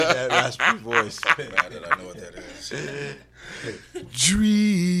raspy voice. Now that I know what that is.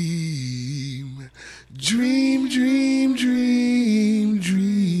 Dream, dream, dream, dream,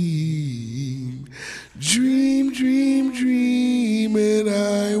 dream, dream, dream, dream, and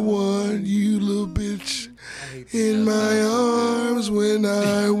I want you, little bitch, in my arms when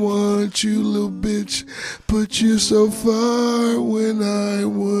I want you, little bitch. But you're so far when I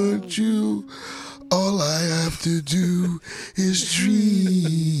want you. All I have to do is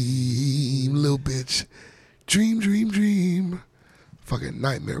dream, little bitch. Dream, dream, dream. Fucking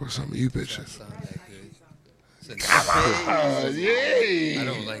nightmare with some of you bitches. Yay! I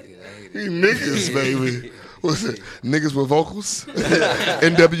don't like it. I hate it. You niggas, baby. What's it? Niggas with vocals?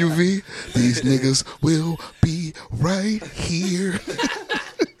 NWV? These niggas will be right here.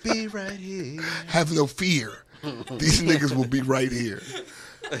 Be right here. Have no fear. These niggas will be right here.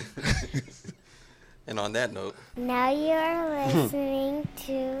 And on that note, Now you're listening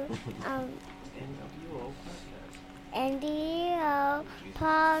to NDO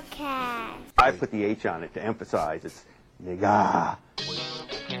Podcast. I put the H on it to emphasize it's nigga.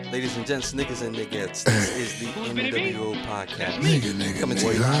 ladies and gents, niggas and niggettes, this is the NWO Podcast. Nigga, Coming to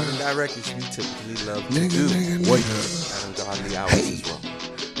you nigga. live and direct as we typically love to Nigga, do. nigga, nigga. At ungodly hours as well.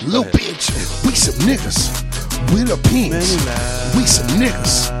 Little bitch, we some niggas with a penis. We some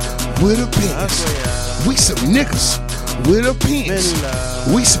niggas with a penis. We some niggas with a penis.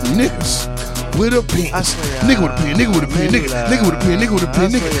 We some niggas with a penis. Nigga with a pen, nigga with a pen, nigga with a pen, nigga with a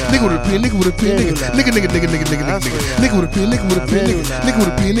pen, nigga with a pen, nigga with a pen, nigga with a pen, nigga with a pen, nigga with a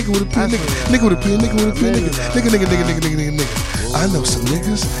pen, nigga with a pen, nigga with a pen, nigga with a pen, nigga. I know some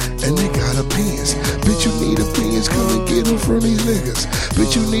niggas and they got opinions. Bitch, you need opinions, come and get them from these niggas.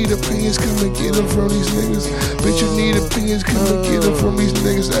 Bitch, you need opinions, come and get them from these niggas. Bitch, you need opinions, come and get them from these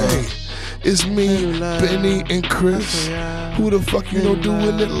niggas. Hey, it's me, Benny, and Chris. Who the fuck you know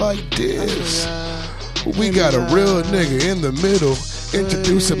doing it like this? We got a real nigga in the middle.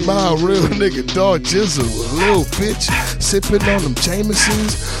 Introducing my real nigga, dog Jizzle, a little bitch, sipping on them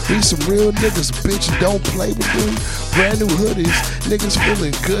Jamesons. We some real niggas, bitch, don't play with them. Brand new hoodies, niggas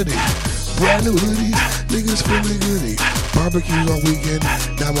feeling goody. Brand new hoodies, niggas feeling goody. Barbecues all weekend,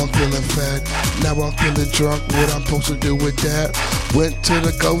 now I'm feeling fat. Now I'm feeling drunk, what I'm supposed to do with that? Went to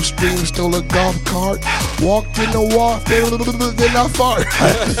the Gulf Stream, stole a golf cart. Walked in the wharf, then I fart.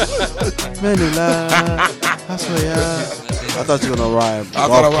 I swear. I thought you were gonna rhyme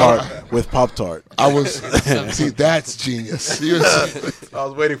golf cart with Pop-Tart. I was, see, that's genius. I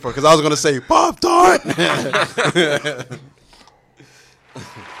was waiting for it because I was gonna say Pop-Tart.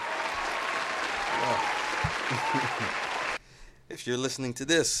 If you're listening to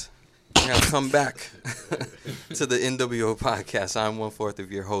this, you have come back to the NWO Podcast. I'm 1/4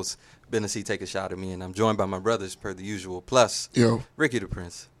 of your host, Bennessy Take a Shot at Me, and I'm joined by my brothers per the usual. Plus, Yo. Ricky the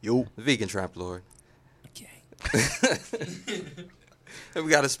Prince, Yo. the Vegan Trap Lord. And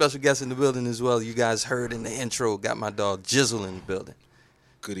we got a special guest in the building as well. You guys heard in the intro, got my dog Jizzle in the building.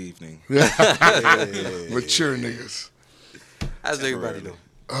 Good evening. Mature niggas. How's everybody doing?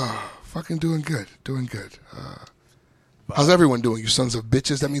 Fucking doing good. How's everyone doing, you sons of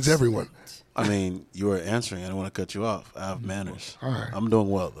bitches? That means everyone. I mean, you were answering. I don't want to cut you off. I have manners. All right. I'm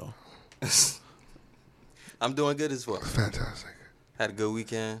doing well though. I'm doing good as well. Fantastic. Had a good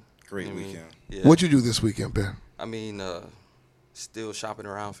weekend. Great weekend. Yeah. What'd you do this weekend, Ben? I mean, still shopping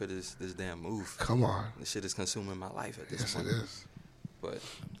around for this damn move. Come on. This shit is consuming my life at this Yes, point. it is. But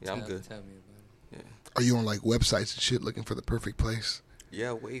yeah, I'm good. Tell me about it. Yeah. Are you on like websites and shit looking for the perfect place? Yeah,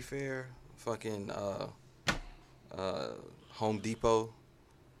 Wayfair, fucking Home Depot.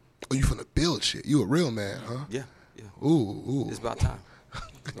 Oh, you finna build shit. You a real man, huh? Yeah. Ooh. It's about time.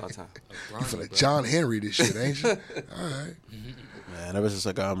 It's about time. You finna John Henry this shit, ain't you? All right. Man, ever since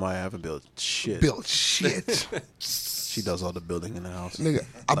I got Maya, I haven't built shit. Build shit. She does all the building in the house. Nigga,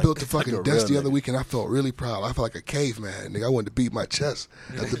 I built the fucking like a desk real the other nigga. week and I felt really proud. I felt like a caveman. Nigga, I wanted to beat my chest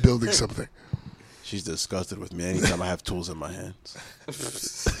after building something. She's disgusted with me anytime I have tools in my hands. I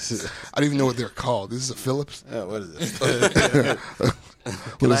don't even know what they're called. This is a Phillips? Yeah, what is this?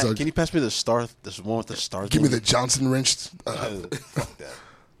 Can you pass me the star? This one with the stars. Give me the Johnson wrench. Fuck that.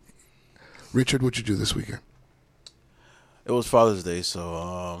 Richard, what'd you do this weekend? It was Father's Day,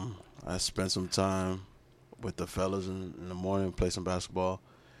 so I spent some time with the fellas in the morning, play some basketball,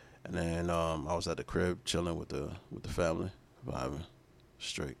 and then I was at the crib chilling with the family, vibing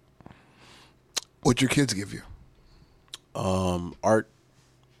straight. What'd your kids give you? Art.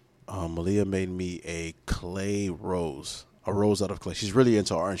 Malia made me a clay rose, a rose out of clay. She's really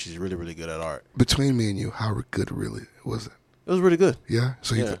into art, and she's really, really good at art. Between me and you, how good really was it? It was really good. Yeah?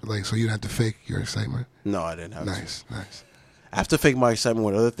 So Yeah. so you didn't have to fake your excitement? No, I didn't have to. Nice. I have to fake my excitement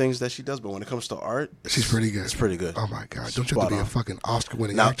with other things that she does, but when it comes to art, She's pretty good. It's pretty good. Oh my God! Don't you have to be a fucking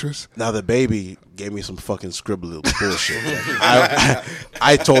Oscar-winning actress? Now the baby gave me some fucking scribbly bullshit.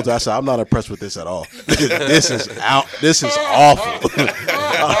 I told her, I said, I'm not impressed with this at all. This is awful.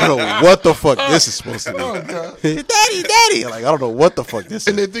 I don't know what the fuck this is supposed to be. Oh God! Daddy. Like, I don't know what the fuck this is.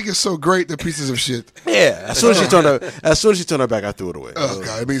 And they think it's so great, the pieces of shit. Yeah. As soon as she turned her back, I throw it away. Oh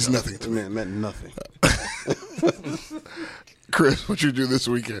God! It means nothing to me. It meant nothing. Chris, what you do this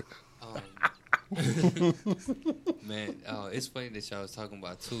weekend? Man, it's funny that y'all was talking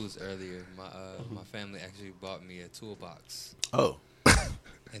about tools earlier. My family actually bought me a toolbox. Oh.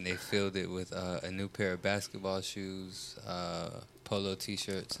 And they filled it with a new pair of basketball shoes, polo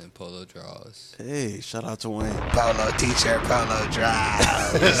t-shirts, and polo drawers. Hey, shout out to Wayne. Polo t-shirt, polo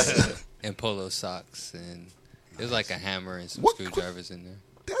drawers. And polo socks. And there's like a hammer and some What- screwdrivers in there.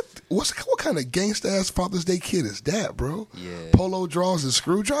 What kind of gangsta-ass Father's Day kid is that, bro? Yeah. Polo draws and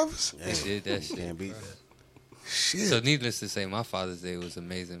screwdrivers? They did that shit. Can't beat bro. that. Shit. So needless to say, my Father's Day was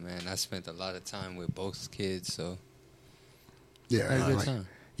amazing, man. I spent a lot of time with both kids, so Yeah, had a good like, time.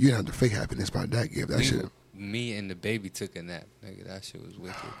 you didn't have to fake happiness about that gift. That shit, Me and the baby took a nap. Nigga, that shit was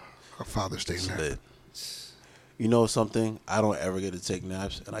wicked. a Father's Day nap. Lit. You know something? I don't ever get to take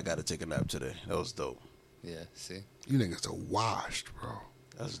naps, and I got to take a nap today. That was dope. Yeah, see? You niggas are washed, bro.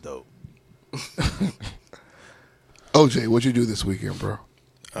 That's dope. OJ, what'd you do this weekend, bro?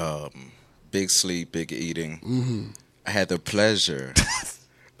 Big sleep, big eating. I had the pleasure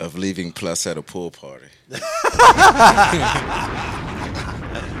of leaving Plus at a pool party.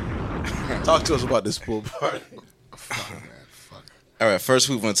 Talk to us about this pool party. All right, first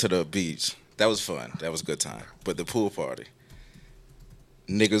we went to the beach. That was fun. That was a good time. But the pool party,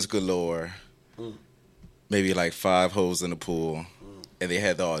 niggas galore, maybe like 5 hoes in the pool, and they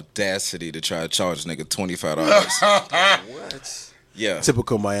had the audacity to try to charge nigga $25. What? Yeah.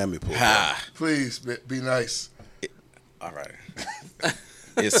 Typical Miami pool. Ha. Please, be nice. All right.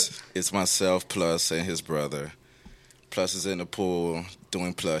 It's myself, Plus, and his brother. Plus is in the pool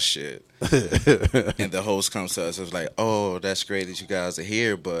doing Plus shit. And the host comes to us and was like, oh, that's great that you guys are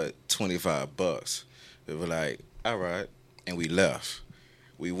here, but $25. We were like, all right. And we left.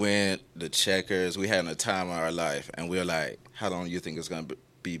 We went, the checkers, we had a time of our life. And we were like, how long do you think it's going to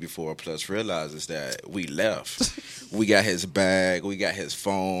be before Plus realizes that we left? We got his bag, we got his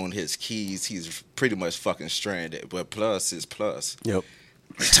phone, his keys. He's pretty much fucking stranded. But Plus is Plus. Yep.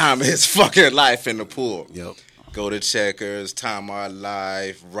 Time of his fucking life in the pool. Yep. Go to checkers, time our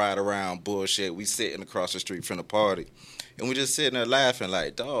life, ride around bullshit. We sitting across the street from the party. And we just sitting there laughing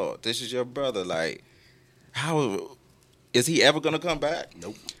like, dog, this is your brother. Like, how is he ever going to come back?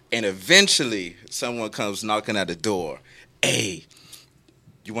 Nope. And eventually someone comes knocking at the door. Hey,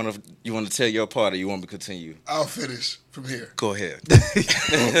 you want to tell your part or you want me to continue? I'll finish from here. Go ahead.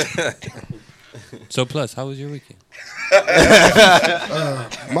 So, Plus, how was your weekend?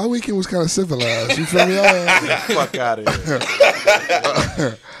 My weekend was kind of civilized. You feel me? Fuck out of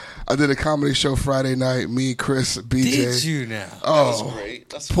here. I did a comedy show Friday night. Me, Chris, BJ. Did you now? Oh, Great.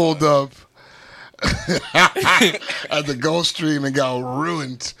 That's pulled fun. up at the Gulfstream and got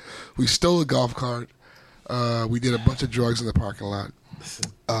ruined. We stole a golf cart. We did a bunch of drugs in the parking lot.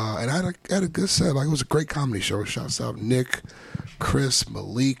 And I had a good set. Like, it was a great comedy show. Shouts out Nick, Chris,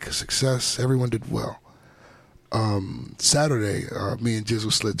 Malik, Success. Everyone did well. Saturday, me and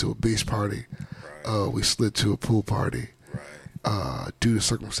Jizzle slid to a beach party. We slid to a pool party. Due to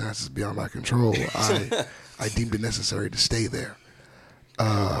circumstances beyond my control, I deemed it necessary to stay there.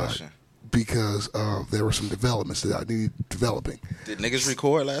 Because there were some developments that I needed developing. Did niggas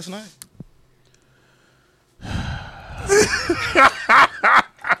record last night?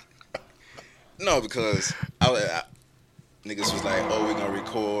 No, because niggas was like, oh, we're going to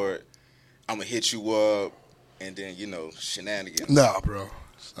record. I'm going to hit you up. And then, shenanigans. Nah, bro.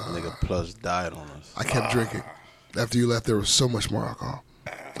 Nigga Plus died on us. I kept drinking. After you left, there was so much more alcohol.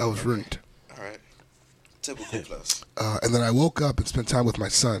 I was ruined. All right. Typical Plus. And then I woke up and spent time with my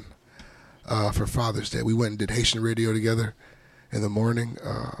son for Father's Day. We went and did Haitian radio together in the morning.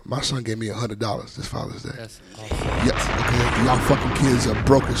 My son gave me $100 this Father's Day. That's awesome. Yeah, okay. Y'all fucking kids are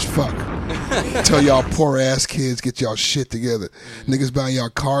broke as fuck. Tell y'all poor ass kids get y'all shit together. Niggas buying y'all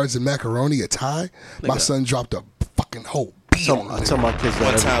cards and macaroni, a tie. My son dropped a fucking whole beat on I tell my kids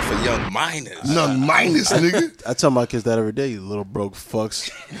One that time for young minors. none minus, nigga. I tell my kids that every day, you little broke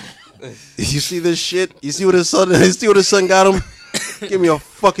fucks. You see this shit? You see what his son got him? Give me a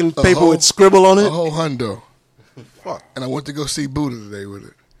fucking paper with scribble on A it. whole hundo. Fuck. And I went to go see Buddha today with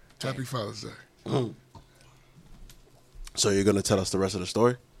it. Happy Father's Day. So you're gonna tell us the rest of the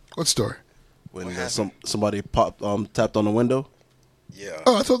story? What story? when What happened? somebody tapped on the window. Yeah.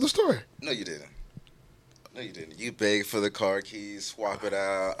 Oh, I told the story. No, you didn't. No, you didn't. You begged for the car keys, swap it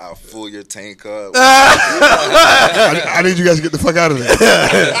out. I'll fill your tank up. I need you guys to get the fuck out of there.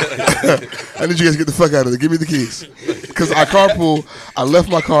 I need you guys to get the fuck out of there. Give me the keys. Because I carpool. I left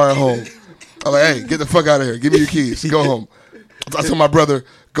my car at home. I'm like, hey, get the fuck out of here. Give me your keys. Go home. I told my brother,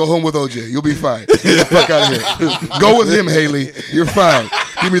 go home with OJ. You'll be fine. Get the fuck out of here. Go with him, Haley. You're fine.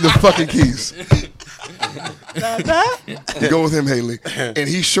 Give me the fucking keys. Go with him, Haley. And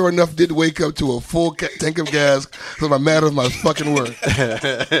he sure enough did wake up to a full tank of gas because I'm mad at my fucking word.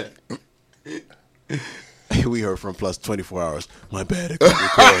 We heard from Plus 24 hours. My bad, I couldn't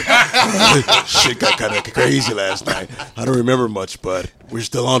record. Shit got kind of crazy last night. I don't remember much, but we're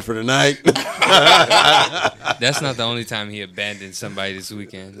still on for the night. That's not the only time he abandoned somebody this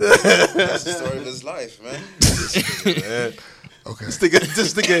weekend. That's the story of his life, man. Okay.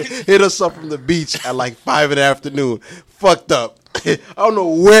 This nigga hit us up from the beach at like 5 in the afternoon. Fucked up. I don't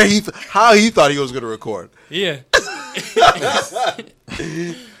know how he thought he was going to record. Yeah.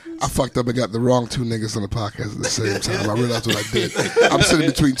 I fucked up and got the wrong two niggas on the podcast at the same time. I realized what I did. I'm sitting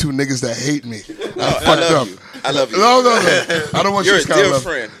between two niggas that hate me. I fucked up. I love you. No. I don't want You're you a to kind dear of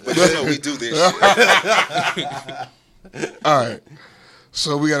friend, but you know we do this shit. All right.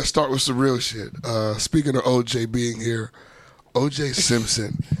 So we got to start with some real shit. Speaking of OJ being here, OJ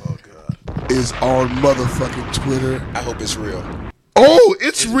Simpson is on motherfucking Twitter. I hope it's real. Oh,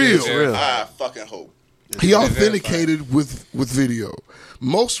 it's real. real. I fucking hope. He authenticated with video.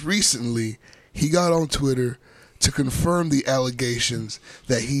 Most recently, he got on Twitter to confirm the allegations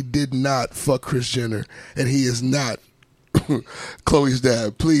that he did not fuck Kris Jenner and he is not Chloe's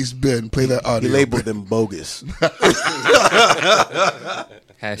dad. Please, Ben, play that audio. He labeled them bogus.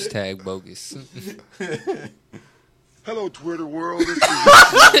 Hashtag bogus. Hello, Twitter world.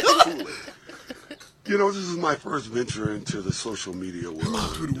 You know, this is my first venture into the social media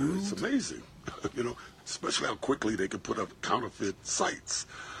world. It's amazing, you know, especially how quickly they can put up counterfeit sites.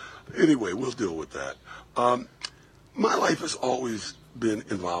 Anyway, we'll deal with that. My life has always been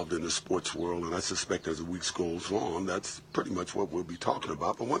involved in the sports world, and I suspect as the weeks goes on, that's pretty much what we'll be talking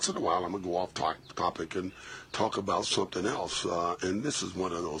about. But once in a while, I'm going to go off topic and talk about something else, and this is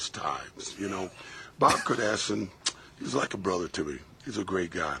one of those times, you know. Bob Kardashian, he's like a brother to me. He's a great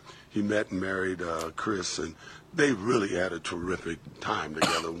guy. He met and married Kris, and they really had a terrific time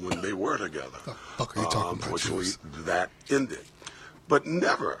together when they were together. The fuck are you talking about, unfortunately, Juice? that ended. But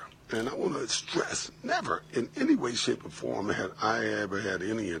never, and I want to stress, never in any way, shape, or form had I ever had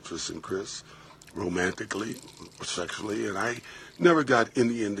any interest in Kris, romantically or sexually, and I never got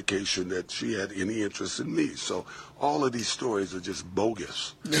any indication that she had any interest in me. So all of these stories are just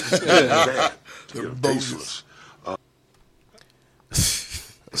bogus. Bad. They're bogus. Baseless.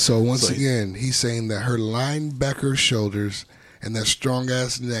 So once again, he's saying that her linebacker shoulders and that strong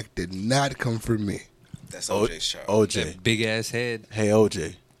ass neck did not come from me. That's OJ's child. OJ. That big ass head. Hey,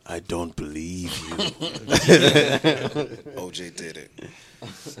 OJ. I don't believe you. OJ did it.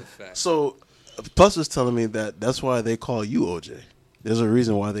 So, Plus is telling me that's why they call you OJ. There's a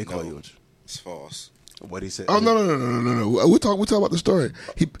reason why they call you OJ. It's false. What he said. Oh no. We'll talk about the story.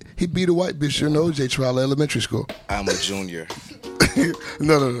 He beat a white bitch in the OJ trial at elementary school. I'm a junior.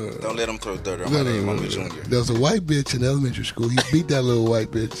 No. Don't let him throw dirt on my name. I'm a junior. There was a white bitch in elementary school. He beat that little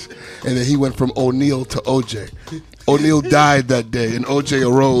white bitch, and then he went from O'Neal to OJ. O'Neal died that day, and OJ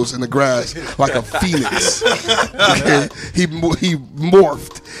arose in the grass like a phoenix. Okay? He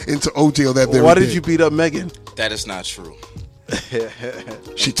morphed into OJ on that very Why day. did you beat up Megan? That is not true.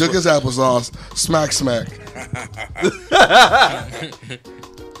 She took his applesauce, smack.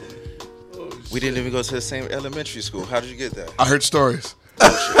 We didn't even go to the same elementary school. How did you get that? I heard stories. The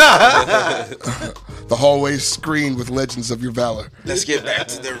hallways screened with legends of your valor. Let's get back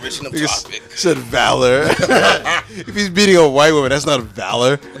to the original topic. Said valor. If he's beating a white woman, that's not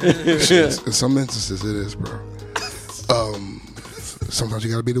valor. In some instances, it is, bro. Sometimes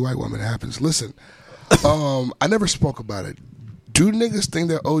you gotta be the white woman. It happens. Listen, I never spoke about it. Do niggas think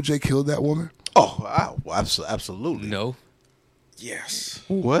that OJ killed that woman? Oh, absolutely. No. Yes.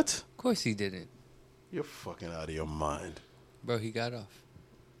 What? Of course he didn't. You're fucking out of your mind. Bro, he got off.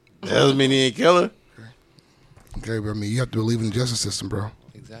 That doesn't mean he ain't kill her. Okay, but I mean, you have to believe in the justice system, bro.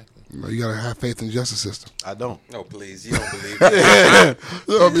 Exactly. You know, you gotta have faith in the justice system. I don't. No, please. You don't believe me. I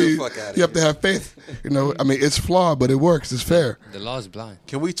mean, fuck outta you have to have faith. You know, I mean, it's flawed, but it works. It's fair. The law's blind.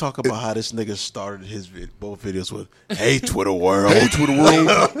 Can we talk about how this nigga started his both videos with, "Hey Twitter world, Hey, Twitter world.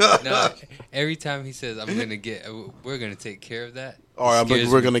 No, every time he says, we're gonna take care of that. or it scares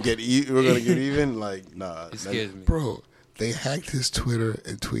we're me. gonna get even." Like, nah. It scares me. Bro, They hacked his Twitter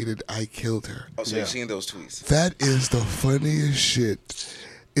and tweeted, "I killed her." Oh, so you've seen those tweets? That is the funniest shit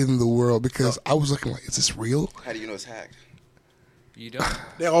in the world because I was looking like, is this real? How do you know it's hacked? You don't.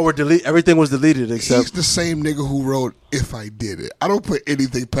 They all were deleted. Everything was deleted except. He's the same nigga who wrote, "If I did it." I don't put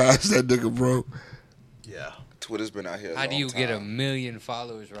anything past that nigga, bro. Yeah. Twitter's been out here. How do you get 1 million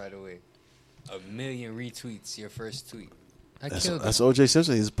followers right away? 1 million retweets your first tweet. That's OJ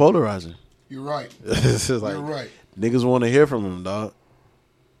Simpson. He's polarizing. You're right. It's like, You're right. Niggas want to hear from him, dog.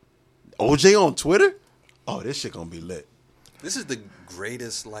 OJ on Twitter? Oh, this shit gonna be lit. This is the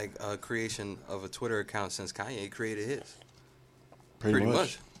greatest creation of a Twitter account since Kanye created his. Pretty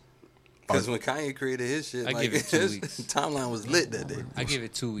much. Because when Kanye created his shit, I give it 2 his weeks. timeline was lit that day. I give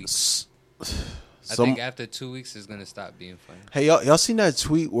it 2 weeks. I think after 2 weeks it's gonna stop being funny. Hey, y'all seen that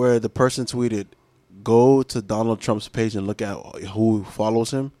tweet where the person tweeted, "Go to Donald Trump's page and look at who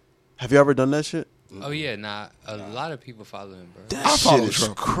follows him"? Have you ever done that shit? Oh yeah, a lot of people follow him, bro. That I shit follow is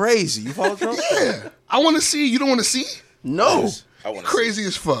Trump. crazy. You follow Trump? Yeah. I want to see. You don't want to see? No. I want to Crazy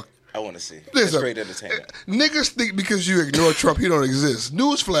as fuck. I want to see. It's Listen, great entertainment. Niggas think because you ignore Trump, he don't exist.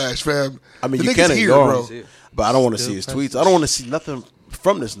 Newsflash, fam. I mean, The you nigga's can't here, ignore bro. him, but I don't want to see his tweets. I don't want to see nothing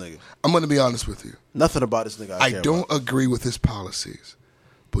from this nigga. I'm going to be honest with you. Nothing about this nigga. I care don't about. agree with his policies,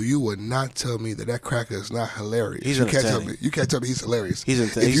 but you would not tell me that cracker is not hilarious. He's you can't tell entertaining. me. You can't tell me he's hilarious. He's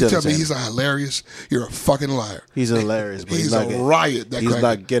if he's you tell me entertaining. he's not hilarious, you're a fucking liar. He's hilarious, but He's not a getting, riot. That he's cracker.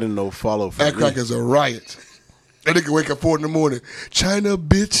 not getting no follow from That me. cracker's a riot. That nigga wake up 4 in the morning. China a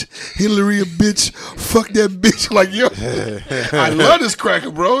bitch, Hillary a bitch, fuck that bitch. Like, yo, I love this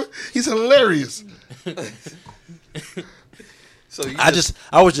cracker, bro. He's hilarious. So you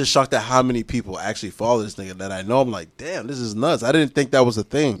I was just shocked at how many people actually follow this nigga that I know. I'm like, damn, this is nuts. I didn't think that was a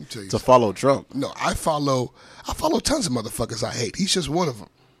thing tell you to follow Trump. No, I follow tons of motherfuckers I hate. He's just one of them.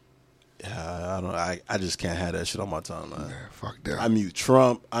 Yeah, I just can't have that shit on my timeline. Man, fuck that. I mute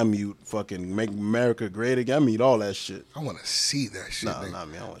Trump. I mute fucking Make America Great Again. I mute all that shit. I want to see that shit. Nah, nigga. not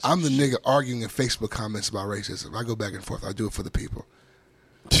me. I wanna see I'm the shit. nigga arguing in Facebook comments about racism. I go back and forth. I do it for the people.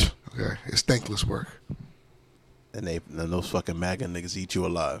 Okay, it's thankless work. And those fucking MAGA niggas eat you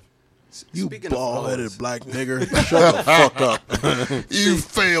alive. You Speaking of bald-headed followers. black nigger. Shut the fuck up. You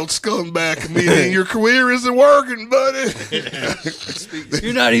failed scumbag, meaning your career isn't working, buddy.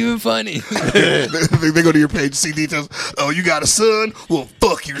 You're not even funny. They go to your page, see details. Oh, you got a son? Well,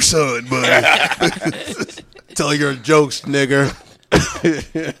 fuck your son, buddy. Tell your jokes, nigger.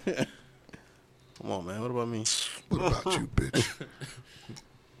 Come on, man. What about me? What about you, bitch?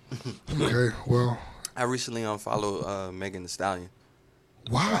 Okay, well, I recently unfollowed Megan Thee Stallion.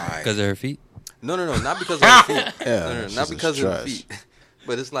 why? Because of her feet. No, not because of her feet. Yeah, no, she's not just because of her trash. feet.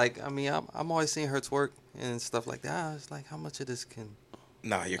 But it's like, I mean, I'm always seeing her twerk and stuff like that. It's like, how much of this can?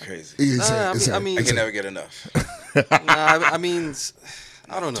 Nah, you're crazy. I mean, I can never get enough. I mean,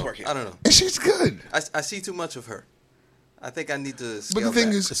 I don't know. Twerking. I don't know. And she's good. I see too much of her. I think I need to. But Scale the thing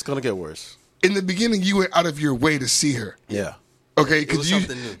back. is, It's gonna get worse. in the beginning, you went out of your way to see her. Yeah. Okay, was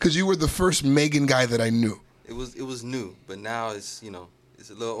something new. because you were the first Megan guy that I knew. It was new, but now it's it's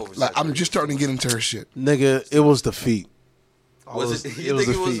a little oversaturated. Like, I'm just starting to get into her shit. Nigga, it was the feet. Was it? You think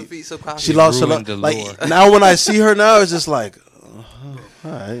it was the feet subconscious? She lost her ruined the like lore. now when I see her now, it's just like,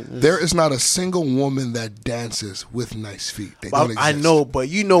 all right. There is not a single woman that dances with nice feet. They don't exist. I know, but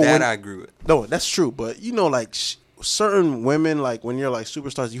you know that when I agree with. no, that's true. But you know, like certain women, like when you're like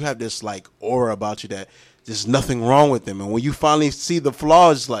superstars, you have this like aura about you that there's nothing wrong with them, and when you finally see the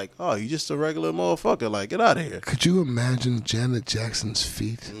flaws, it's like, oh, you just a regular motherfucker. Like, get out of here. Could you imagine Janet Jackson's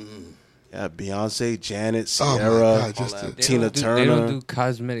feet? Yeah, Beyonce, Janet, Oh my Sierra, God, just All that. the, Tina They Turner. don't do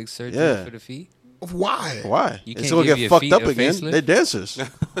cosmetic surgery Yeah. for the feet. why? Why? You It's can't gonna give get your fucked feet up a again. facelift? They're dancers.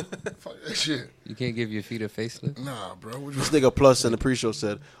 Fuck that shit. You can't give your feet a facelift. Nah, bro. What This nigga Plus in the pre-show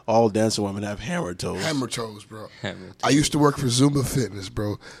said all dancing women have hammer toes. Hammer toes, bro. Hammer I used to work for Zumba Fitness,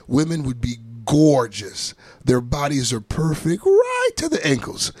 bro. Women would be gorgeous. Their bodies are perfect right to the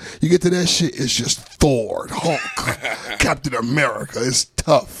ankles. You get to that shit, it's just Thor, Hulk, Captain America. It's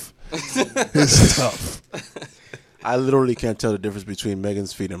tough. It's tough. I literally can't tell the difference between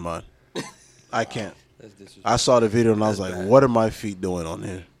Megan's feet and mine. I can't. That's disrespectful. I saw the video and I was like, bad. what are my feet doing on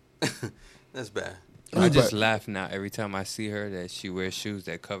here? That's bad. I just But- laugh now every time I see her that she wears shoes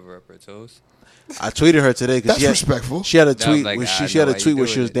that cover up her toes. I tweeted her today because That's respectful. she had a That was tweet. like, where I she had know a how you tweet where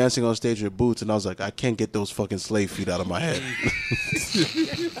doing she was it. dancing on stage with boots, and I was like, I can't get those fucking slave feet out of my head.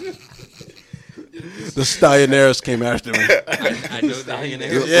 The stallionaires came after me. I know they're in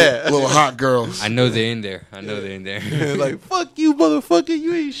there. Yeah, Little hot girls. I know they're in there. I know they're in there. like fuck you, motherfucker.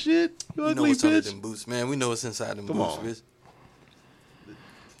 You ain't shit. You You know ugly what's under bitch. them boots, man. We know what's inside them Come boots, on. bitch.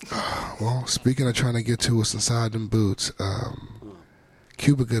 Well, speaking of trying to get to what's inside them boots,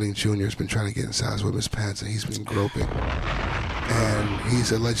 Cuba Gooding Jr. has been trying to get inside his women's pants, and he's been groping. And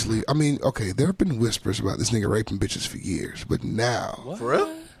he's allegedly, I mean, okay, there have been whispers about this nigga raping bitches for years, but now. For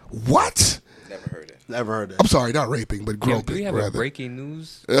real? What? Never heard it. Never heard that. I'm sorry, not raping, but groping. Do we have rather. a breaking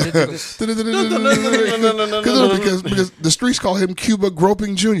news? Because the streets call him Cuba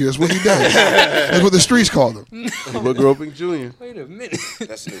Groping Jr. That's what he does. That's what the streets call him. Cuba Groping Jr. Wait a minute.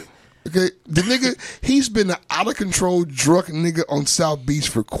 That's new. Okay, the nigga, he's been an out of control drunk nigga on South Beach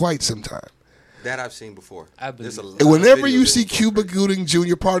for quite some time. That I've seen before. I believe. There's a lot And whenever of you videos see of him Cuba Gooding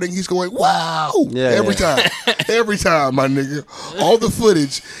Jr. partying, he's going, wow! Yeah, every time. Every time, my nigga. All the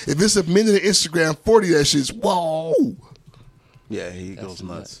footage, if it's a minute of Instagram, 40 that shit's, whoa! Yeah, he That's goes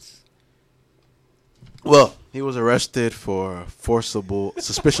nuts. Well, he was arrested for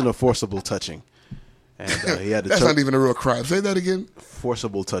suspicion of forcible touching. And he had to That's not even a real crime. Say that again.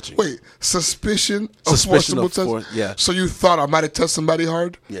 forcible touching. Wait, suspicion of Suspicion forcible of touch? yeah. So you thought I might have touched somebody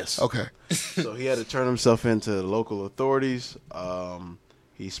hard? Yes. Okay. So he had to turn himself into the local authorities.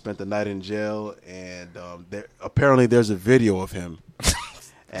 He spent the night in jail, and apparently there's a video of him.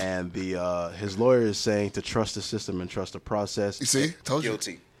 And his lawyer is saying to trust the system and trust the process. You see? Told you.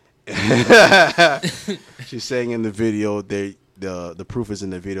 Guilty. She's saying in the video, the proof is in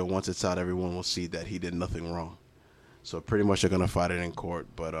the video. Once it's out, everyone will see that he did nothing wrong. So pretty much they're gonna fight it in court.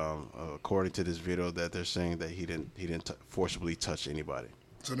 But according to this video, that they're saying that he didn't forcibly touch anybody.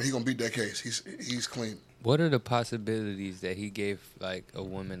 So then he gonna beat that case. He's clean. What are the possibilities that he gave like a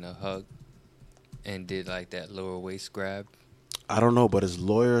woman a hug and did like that lower waist grab? I don't know, but his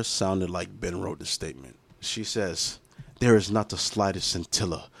lawyer sounded like Ben wrote the statement. She says there is not the slightest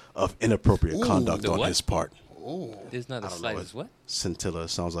scintilla of inappropriate conduct The on what? his part. There's not the slightest what? Scintilla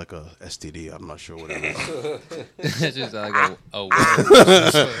sounds like a STD. I'm not sure what it is. It's just like a word.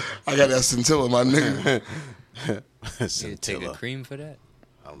 I got that scintilla, my nigga. You take a Scintilla. cream for that?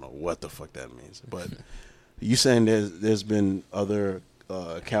 I don't know what the fuck that means. But you saying there's been other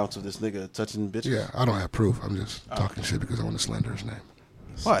accounts of this nigga touching bitches? Yeah, I don't have proof. I'm just talking shit because I want to slander his name.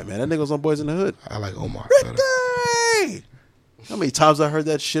 Why, man? That nigga was on Boys in the Hood. I like Omar better. Ricky! How many times I heard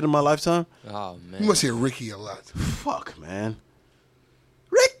that shit in my lifetime? Oh man. You must hear Ricky a lot. Fuck, man.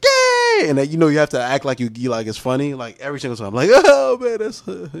 Ricky! And then, you have to act like you like it's funny. Like every single time. I'm like, oh, man, that's,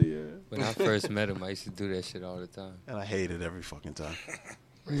 yeah. When I first met him, I used to do that shit all the time. And I hate it every fucking time.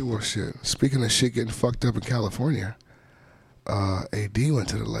 Hey, well, shit. Speaking of shit getting fucked up in California, AD went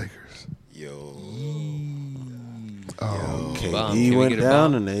to the Lakers. Yo. Bomb. Can KD we went get a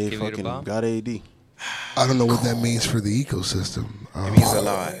down bomb? and they Can we get a fucking bomb? got AD. I don't know what that means for the ecosystem. It means a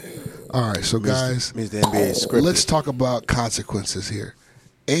lot. All right, so guys, Means the NBA is scripted. let's talk about consequences here.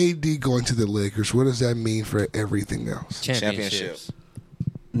 AD going to the Lakers, what does that mean for everything else? Championships.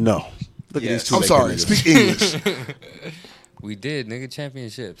 No. Look Yeah. at these two I'm Laker sorry, niggas. speak English. We did, nigga.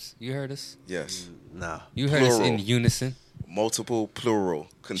 Championships. You heard us? Yes. Nah. You heard us in Plural. unison. Multiple, plural,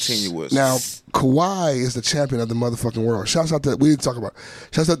 continuous. Now, Kawhi is the champion of the motherfucking world. Shouts out to, we didn't talk about,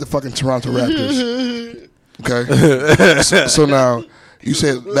 shouts out to fucking Toronto Raptors. Okay? so now, you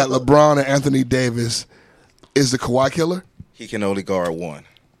said that LeBron and Anthony Davis is the Kawhi killer? he can only guard one.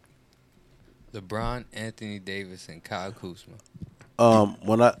 LeBron, Anthony Davis, and Kyle Kuzma.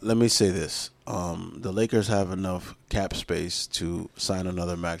 Let me say this. The Lakers have enough cap space to sign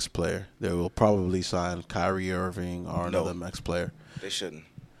another max player. They will probably sign Kyrie Irving or another max player. They shouldn't.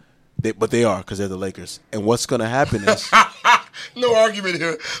 But they are because they're the Lakers. And what's going to happen is No argument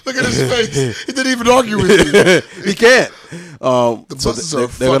here. Look at his face. He didn't even argue with me. he can't. Bucks are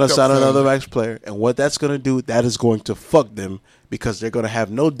They're going to fucked sign up another family. max player, and what that's going to do, that is going to fuck them because they're going to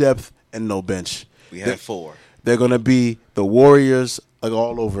have no depth and no bench. We had four. They're going to be the Warriors like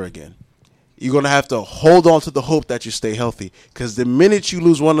all over again. You're going to have to hold on to the hope that you stay healthy because the minute you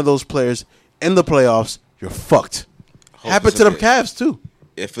lose one of those players in the playoffs, you're fucked. Hope Happened is to a them bit. Cavs, too.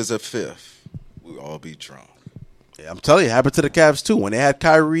 If it's a fifth, we'll all be drunk. Yeah, I'm telling you, it happened to the Cavs, too. When they had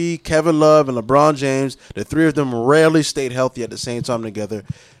Kyrie, Kevin Love, and LeBron James, the three of them rarely stayed healthy at the same time together.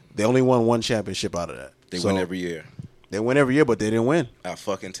 They only won one championship out of that. They win every year. They win every year, but they didn't win. I'll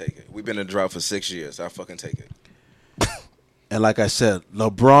fucking take it. We've been in a drought for 6 years. I'll fucking take it. And like I said,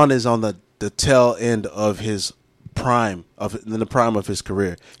 LeBron is on the tail end of his prime, in the prime of his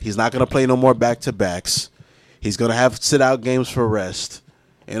career. He's not going to play no more back-to-backs. He's going to have sit-out games for rest.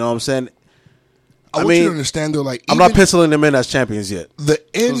 You know what I'm saying? I want you to understand, though, like, I'm not even penciling them in as champions yet. the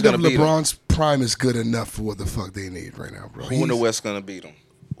end of gonna beat 'em? LeBron's prime is good enough for what the fuck they need right now, bro. Who in the He's- West gonna beat them?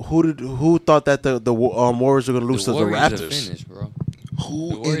 Who thought that the Warriors were going to lose to the Warriors are Raptors? finished, bro. Who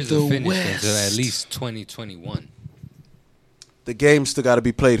The Warriors in are the finished West? until at least 2021. The game still got to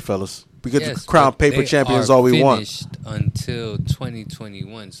be played, fellas. We get Yes, to crown but paper they champions are all we want. finished until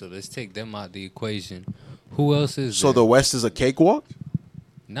 2021. So let's take them out the equation. Who else is So there? the West is a cakewalk?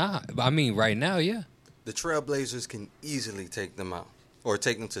 Nah, I mean right now, yeah. The Trailblazers can easily take them out, or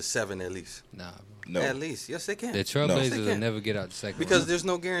take them to 7 at least. Nah, No. At least, yes, they can. the Trailblazers They will can. never get out the second Because round. there's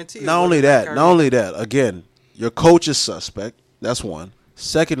no guarantee. of Not whether only or not that, Kyrie- again, your coach is suspect. That's one.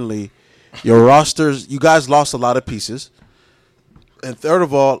 Secondly, your rosters, you guys lost a lot of pieces. And third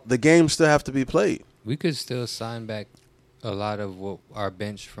of all, the games still have to be played. We could still sign back a lot of what our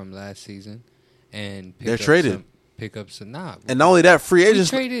bench from last season and They're traded. Pick up some. Nah, And not only that, free we agents.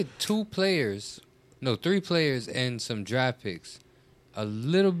 traded 3 players and some draft picks. A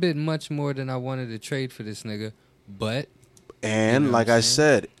little bit much more than I wanted to trade for this nigga, but And You know like what I'm I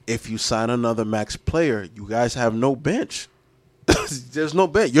saying? said, if you sign another max player, you guys have no bench. There's no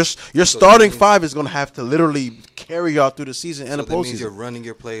bench. Your starting means- five is going to have to literally carry y'all through the season and So the that means you're postseason. running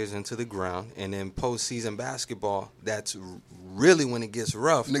your players into the ground, and in postseason basketball, that's really when it gets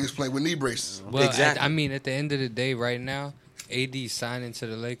rough. Niggas play with knee braces. well, Exactly. I mean, at the end of the day, right now, AD signing to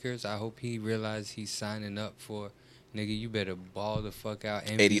the Lakers. I hope he realized he's signing up for. Nigga, you better ball the fuck out.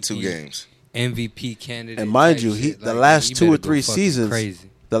 MVP, 82 games. MVP candidate. And mind type you, shit. the Like, last you 2 or better go 3 fucking seasons, crazy.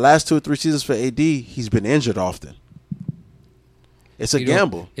 the last 2 or 3 seasons for AD, he's been injured often. It's a You don't-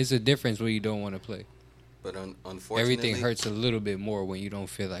 gamble. It's a difference when you don't want to play. But unfortunately, Everything hurts a little bit more when you don't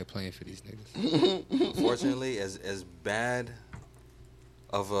feel like playing for these niggas. Unfortunately, as bad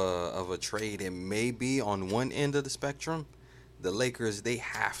of a trade it may be on one end of the spectrum, the Lakers, they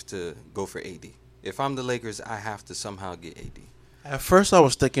have to go for AD. If I'm the Lakers, I have to somehow get AD. At first, I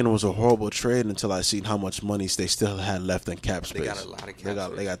was thinking it was a horrible trade until I seen how much money they still had left in cap space. They got a lot of cap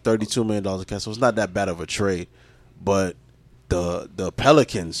They space. got $32 million in cap, so it's not that bad of a trade. But the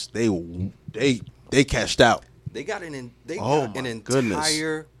Pelicans, they cashed out. They got an Oh, my entire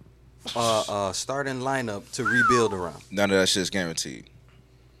goodness. starting lineup to rebuild around. None of that shit's guaranteed.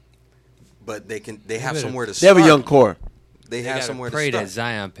 But they have better- somewhere to They start. have a young core. They They have gotta somewhere to pray start. that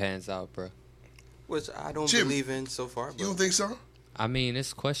Zion pans out, bro. Which I don't Jim, believe in so far. But You don't think so? I mean,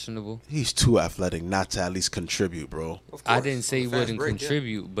 it's questionable. He's too athletic not to at least contribute, bro. of I course, didn't say he on the fast wouldn't break, yeah.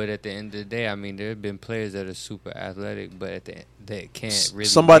 contribute, but at the end of the day, I mean, there have been players that are super athletic, but that can't really.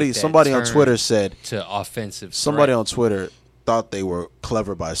 Somebody make that on turn Twitter said to offensive. somebody threat. on Twitter thought they were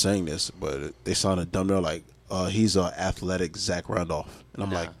clever by saying this, but they sounded dumb. They're like, he's an athletic Zach Randolph, and I'm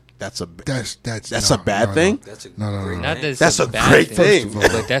Nah. like, that's a That's a bad thing. That's a No. great Not thing. that's a bad great First thing. of all,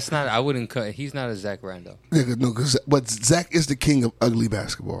 but that's not. I wouldn't cut. He's not a Zach Randolph. nigga, no, but Zach is the king of ugly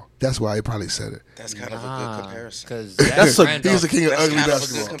basketball. That's why he probably said it. That's kind of a good comparison. Because That's Zach a- Randolph He's the king of That's ugly kind of a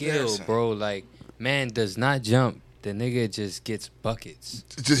basketball. good skill, comparison. bro. Like, man does not jump. The nigga just gets buckets.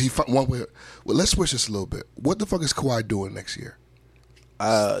 It's just one way. Well, let's switch this a little bit. What the fuck is Kawhi doing next year?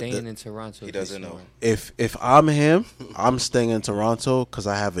 Staying in Toronto. He doesn't know. If I'm him, I'm staying in Toronto because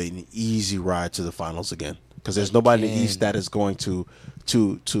I have an easy ride to the finals again. Because there's nobody in the Can. East that is going to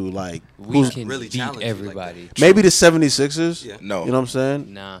like We who's can really beat challenge you like everybody. maybe the 76ers. Yeah. No. You know what I'm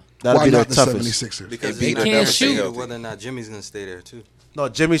saying? Nah. That'll Why be their not the toughest. 76ers? Because They it's not can't guaranteed shoot. whether or not Jimmy's gonna stay there too. No,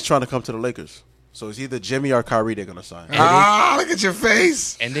 Jimmy's trying to come to the Lakers. So it's either Jimmy or Kyrie they're gonna sign. Look at your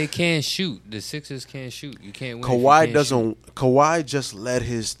face. And they can't shoot. The Sixers can't shoot. You can't win. if you Kawhi can't doesn't. Kawhi just led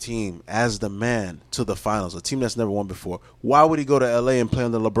his team as the man to the finals, a team that's never won before. Why would he go to LA and play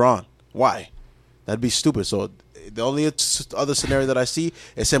under LeBron? Why? That'd be stupid. So the only other scenario that I see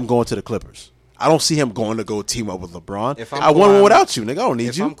is him going to the Clippers. I don't see him going to go team up with LeBron. If I'm I won Kawhi, one without you, nigga. I don't need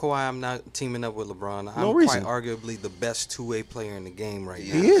If you. I'm Kawhi, I'm not teaming up with LeBron. I'm No reason. quite arguably the best two-way player in the game right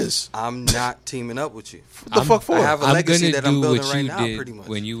now. He is. I'm not teaming up with you. What the fuck for? I have a I'm legacy gonna that I'm do building what right you now, did pretty much.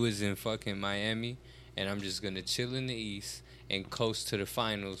 when you was in fucking Miami, and I'm just gonna chill in the East and coast to the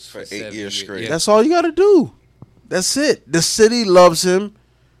finals for 8 7 years straight. Yeah. That's all you got to do. That's it. The city loves him.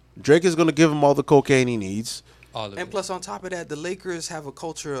 Drake is gonna give him all the cocaine he needs. all of And it. plus, on top of that, the Lakers have a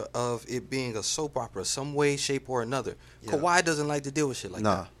culture of it being a soap opera, some way, shape, or another. Kawhi doesn't like to deal with shit like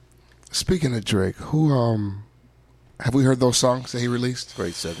Nah, that. Speaking of Drake, who have we heard those songs that he released?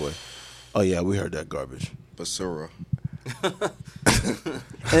 great segue. Oh yeah, we heard that garbage. Basura.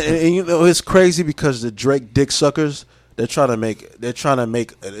 And you know it's crazy because the Drake dick suckers they're trying to make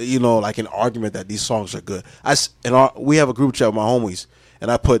like an argument that these songs are good. We have a group chat with my homies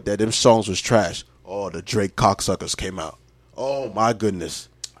and I put that them songs was trash. Oh, the Drake cocksuckers came out. Oh my goodness,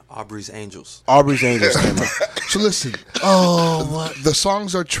 Aubrey's Angels. Aubrey's Angels came out. So listen, the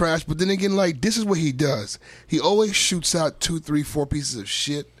songs are trash, but then again, like this is what he does. He always shoots out 2, 3, 4 pieces of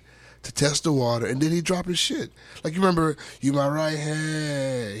shit to test the water, and then he drop his shit. Like you remember, you my right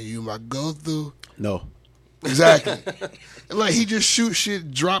hand, you my go through. No, Exactly. Like, he just shoot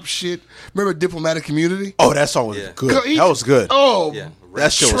shit, drop shit. Remember Diplomatic Community? Oh, that song was Yeah. good. He- That was good. Oh, Yeah.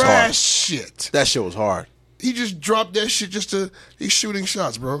 That shit was hard. trash shit. That shit was hard. He just dropped that shit he's shooting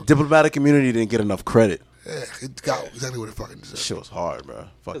shots, bro. Diplomatic Community didn't get enough credit. Yeah, it got exactly what it fucking That deserved. shit was hard, bro.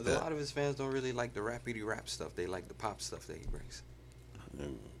 Fuck Because a that. lot of his fans don't really like the rappity rap stuff. They like the pop stuff that he brings.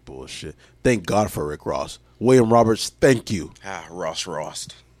 Bullshit. Thank God for Rick Ross. William Roberts, thank you. Ross.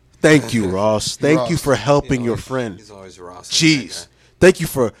 Thank you, Ross. Thank you Ross. for helping your friend. He's always Ross. Jeez. Thank you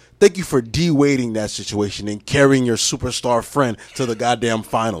for de-weighting that situation and carrying your superstar friend to the goddamn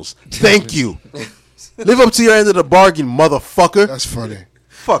finals. Thank you. Live up to your end of the bargain, motherfucker. That's funny.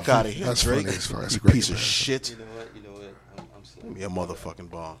 Fuck out of here, That's Drake. funny as far as a You great piece of comparison. shit. You know what? I'm slow. Give me a motherfucking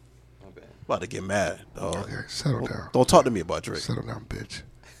bomb. My bad. About to get mad, dog. Okay, settle down. Don't talk to me about Drake. Settle down, bitch.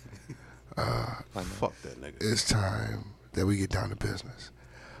 Fuck that nigga. It's time that we get down to business.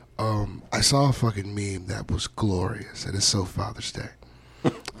 I saw a fucking meme that was glorious, and it's so Father's Day.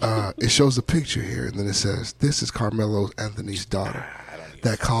 It shows a picture here, and then it says, "This is Carmelo Anthony's daughter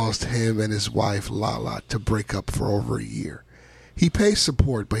that caused him and his wife Lala to break up for over a year. He pays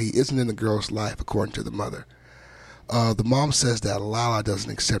support, but he isn't in the girl's life, according to the mother. The mom says that Lala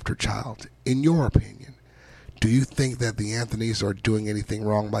doesn't accept her child. In your opinion, do you think that the Anthonys are doing anything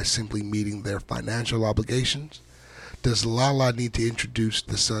wrong by simply meeting their financial obligations? Does Lala need to introduce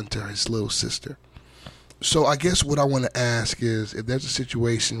the son to his little sister?" So I guess what I want to ask is, if there's a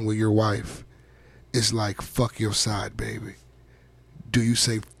situation where your wife is like, "Fuck your side, baby," do you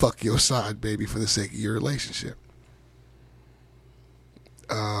say "fuck your side, baby" for the sake of your relationship?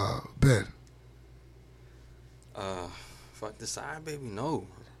 Ben. Fuck the side, baby. No.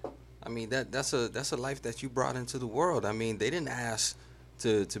 I mean that's a life that you brought into the world. I mean, they didn't ask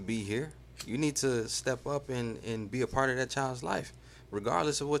to be here. You need to step up and be a part of that child's life,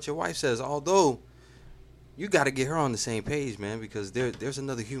 regardless of what your wife says. Although you got to get her on the same page, man, because there's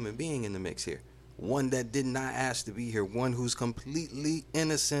another human being in the mix here. One that did not ask to be here. One who's completely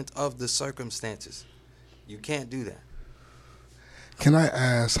innocent of the circumstances. You can't do that. Can I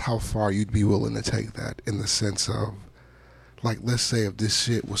ask how far you'd be willing to take that, in the sense of, like, let's say if this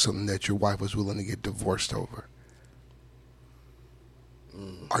shit was something that your wife was willing to get divorced over.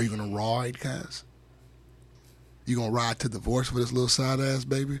 Are you going to ride, Kaz? You going to ride to divorce for this little side ass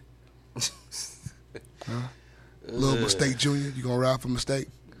baby? Huh? Little mistake junior? You going to ride for mistake?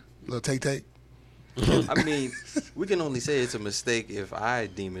 Little take? I mean, we can only say it's a mistake if I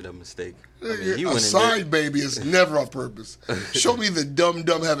deem it a mistake. I mean, he A went in side baby is never on purpose. Show me the dumb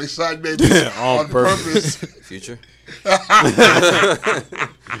having side baby On on purpose. there. Future.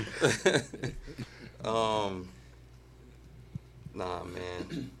 Nah,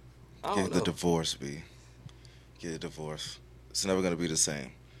 man. I don't Get know. the divorce, B. Get a divorce. It's never gonna be the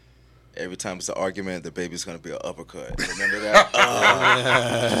same. Every time it's an argument, the baby's gonna be an uppercut. Remember that?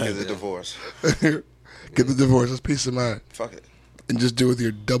 Just get the divorce. Get the divorce. It's peace of mind. Fuck it. And just do it with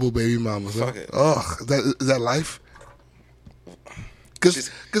your double baby mamas. Fuck it. Ugh, is that life? Because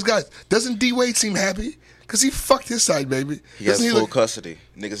guys, doesn't D Wade seem happy? Because he fucked his side baby. He has Doesn't full look- custody.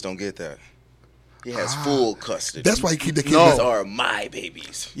 Niggas don't get that. He has full custody. That's why he keep the kids. These are my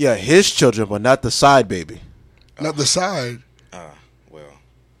babies. Yeah, his children, but not the side baby. Not the side. Well,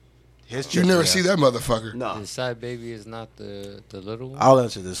 His You children. never yeah. see that motherfucker. No. The side baby is not the little one. I'll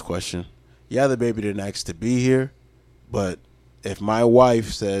answer this question. Yeah, the baby didn't ask to be here, but if my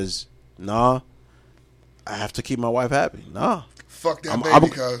wife says, nah, I have to keep my wife happy. Nah. Fuck that baby,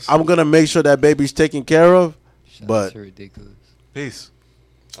 cuz. I'm going to make sure that baby's taken care of, Shots but are ridiculous. peace.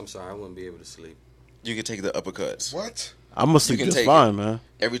 I'm sorry, I wouldn't be able to sleep. you can take the uppercuts. What? I'm going to sleep can just take fine, it. man.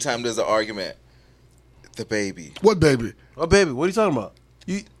 Every time there's an argument, the baby. What baby? What baby? What are you talking about?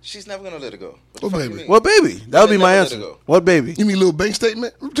 She's never gonna let it go. What What the fuck baby? you mean? What baby? That would be Never my let answer. it go. What baby? You mean little bank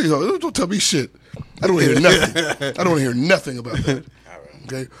statement? Don't tell me shit. I don't want to hear nothing. I don't want to hear nothing about that. All right.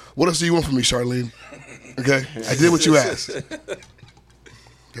 Okay? What else do you want from me, Charlene? Okay? I did what you asked.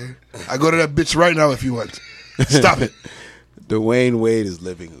 Okay? I go to that bitch right now if you want. Stop it. Dwayne Wade is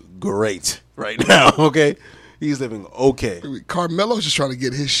living great right now, okay? He's living okay. Carmelo's just trying to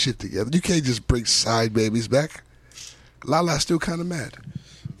get his shit together. You can't just bring side babies back. Lala's still kind of mad.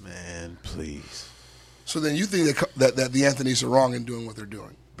 Man, please. So then you think that the Anthonys are wrong in doing what they're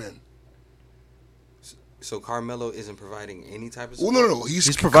doing, Ben? So Carmelo isn't providing any type of Well, support? no.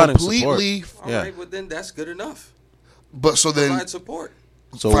 He's providing completely. support. All Yeah. right, well then that's good enough. But so then Provide support.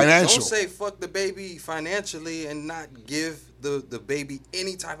 So financial. Don't say fuck the baby financially and not give the baby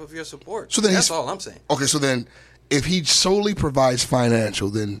any type of your support. So then that's he's- all I'm saying. Okay, so then if he solely provides financial,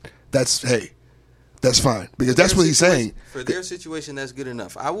 then that's fine because that's Their what he's situation- saying. For their situation, that's good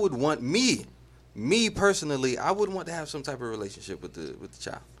enough. I would want me Me personally, I would want to have some type of relationship with the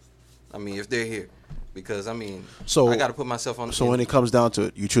child. I mean, if they're here, because I mean, So I got to put myself on. So when it comes down to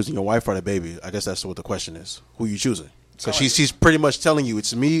it, you choosing your wife or the baby, I guess that's what the question is. Who you choosing? Because she's pretty much telling you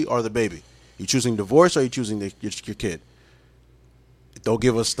it's me or the baby. You choosing divorce or you choosing your kid? Don't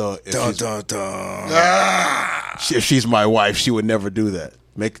give us the. If she's my wife, she would never do that.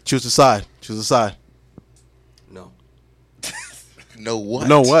 Choose a side. Choose a side. No. No what?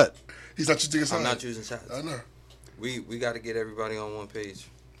 No what? He's not choosing a side. I'm not choosing sides. I know. We got to get everybody on one page.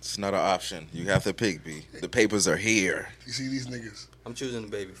 It's not an option. You have to pick, B. The papers are here. You see these niggas? I'm choosing the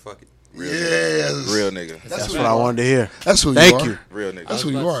baby. Fuck it. Yes. Real nigga. That's what I wanted to hear. That's who Thank you are. you. Real nigga. That's who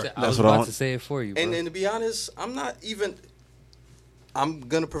you are. I was what I about want. to say it for you, bro. And to be honest, I'm not even. I'm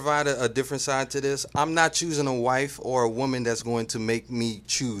gonna provide a different side to this. I'm not choosing a wife or a woman that's going to make me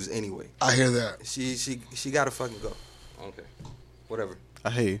choose anyway. I hear that. She gotta fucking go. Okay, whatever. I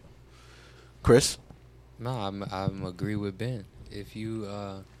hear you. Chris? No, I'm agree with Ben. If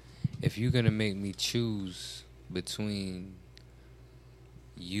you're gonna make me choose between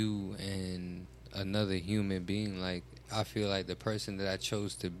you and another human being, like I feel like the person that I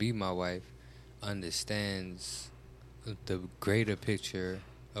chose to be my wife understands the greater picture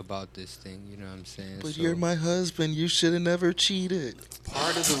about this thing. You know what I'm saying? But So- you're my husband. You should have never cheated.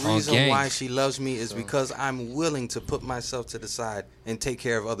 Part of the On reason gang. why she loves me is because I'm willing to put myself to the side and take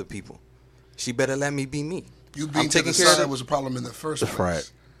care of other people. She better let me be me. You I'm being to taking the care of side the- was a problem in the first place.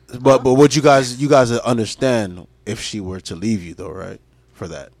 Right. But what you guys understand if she were to leave you though, right? For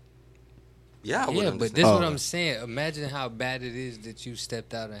that. Yeah, I would Yeah, but understand. this is what Oh. I'm saying. Imagine how bad it is that you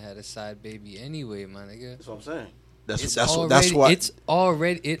stepped out and had a side baby anyway, my nigga. That's what I'm saying. It's That's already, why.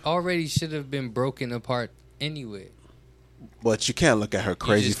 it already should have been broken apart anyway. But you can't look at her You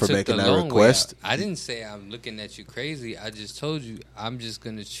crazy just for took making the that long way request. out. I didn't say I'm looking at you crazy. I just told you I'm just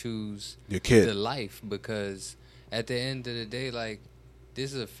gonna choose Your kid. the life, because at the end of the day, like,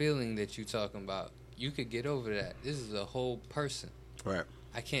 this is a feeling that you talking about. You could get over that. This is a whole person. Right.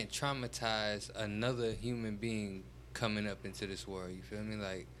 I can't traumatize another human being coming up into this world. You feel me?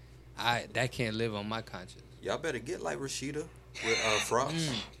 Like, that can't live on my conscience. Y'all better get like Rashida with Frost.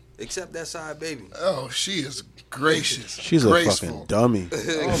 Accept that side baby. Oh, she is gracious. She's graceful. a fucking dummy.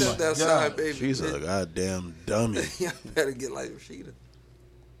 Accept that side baby. She's a goddamn dummy. Y'all better get like Rashida.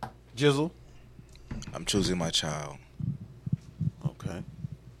 Jizzle. I'm choosing my child. Okay.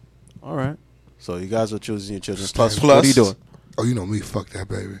 All right. So you guys are choosing your children. Plus- Plus, what are you doing? Oh, you know me. Fuck that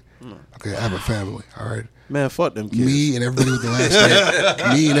baby. Okay, I have a family. All right. Man, fuck them kids. Me and everybody with the last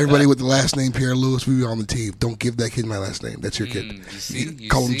name. Me and everybody with the last name Pierre Lewis. We be on the team. Don't give that kid my last name. That's your kid. You see?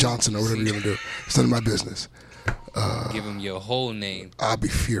 Call him Johnson or whatever you're gonna do. It's none of my business. Give him your whole name, I'll be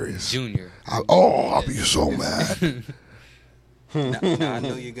furious. Junior. I'll be so mad. Now, I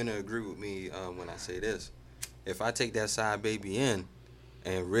know you're gonna agree with me when I say this. If I take that side baby in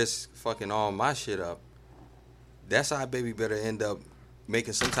and risk fucking all my shit up, that side baby better end up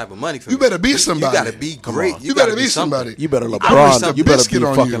making some type of money for me. You better be somebody. You gotta be great. on. You gotta better be something. somebody. You better I wish LeBron. some You better be biscuit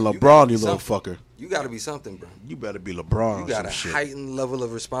on fucking you. LeBron, you little Something. fucker. You gotta be something, bro. You better be LeBron. You or got some a shit. heightened level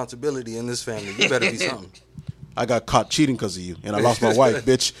of responsibility in this family. You better be something. I got caught cheating because of you, and I lost my wife,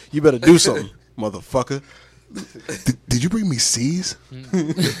 bitch. You better do something, motherfucker. Did you bring me C's?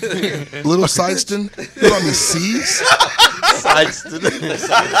 Little Sideston? You brought me C's?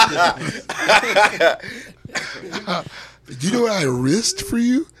 Do you know what I risked for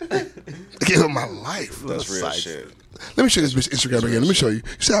you? I gave up my life. That's real shit. Let me show you this bitch Instagram again. Let me show you. You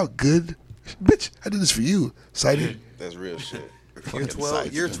see how good? Bitch, I did this for you. Sided. That's real shit. You're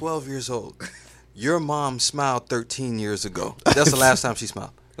 12. You're 12 years old. Your mom smiled 13 years ago. That's the last time she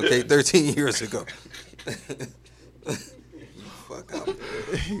smiled. Okay, 13 years ago. Fuck up.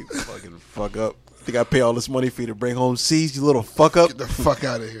 You fucking fuck up. Think I pay all this money for you to bring home C's, you little fuck up? Get the fuck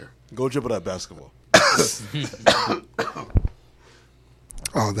out of here. Go dribble that basketball.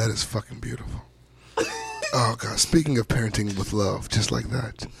 Oh, that is fucking beautiful. Oh, God. Speaking of parenting with love, just like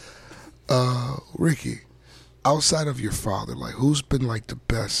that. Ricky, outside of your father, like, who's been, like, the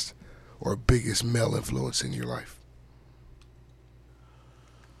best or biggest male influence in your life?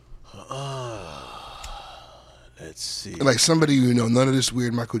 Let's see. Like, somebody you know, none of this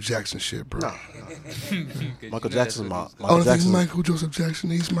weird Michael Jackson shit, bro. Michael Jackson, Oh, I think Michael Joseph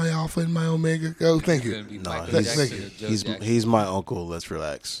Jackson. He's my alpha and my omega. Oh, thank you. No, Thank you. he's my uncle. Let's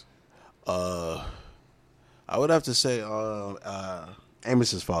relax. I would have to say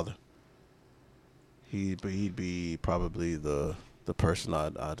Amos's father. He'd be probably the person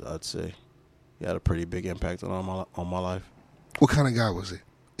I'd say. He had a pretty big impact on my life. What kind of guy was he?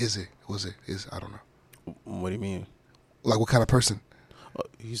 Is I don't know. What do you mean? Like, what kind of person?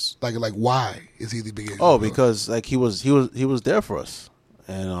 He's Like why is he the biggest? Oh, influence? because like he was there for us,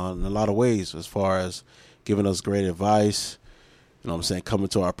 and in a lot of ways, as far as giving us great advice. You know what I'm saying? Coming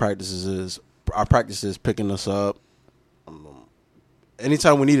to our practices, picking us up.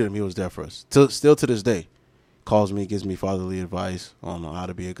 Anytime we needed him, he was there for us. Still to this day, calls me, gives me fatherly advice on how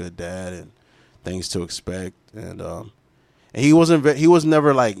to be a good dad and things to expect. And he was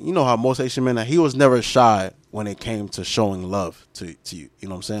never like, you know how most Asian men are, he was never shy when it came to showing love to you. You know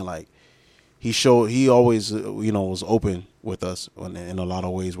what I'm saying? Like he always was open with us in a lot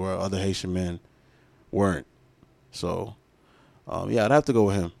of ways where other Haitian men weren't. So yeah, I'd have to go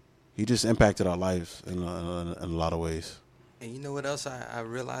with him. He just impacted our lives in a lot of ways. And you know what else I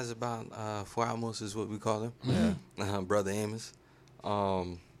realized about Fuamos is what we call him? Yeah. Brother Amos.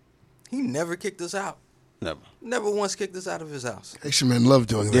 He never kicked us out. Never once kicked us out of his house. Haitian men love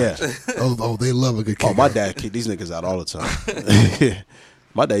doing that. Yeah. They love a good kick. Oh, my dad kicked these niggas out all the time.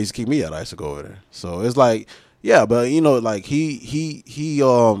 My dad used to kick me out. I used to go over there. So it's like, yeah, but you know, like he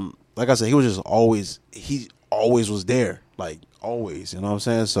like I said, he was just always was there. Like always, you know what I'm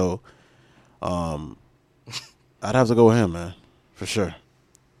saying? So I'd have to go with him, man, for sure.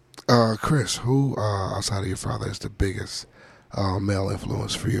 Chris, who outside of your father is the biggest male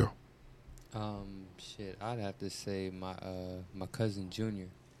influence for you? Shit, I'd have to say my cousin Junior.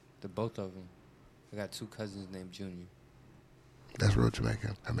 The both of them. I got two cousins named Junior. That's real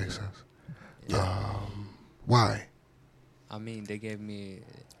Jamaican. That makes sense. Yeah. Why? I mean,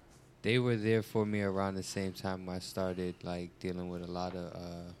 they were there for me around the same time I started like dealing with a lot of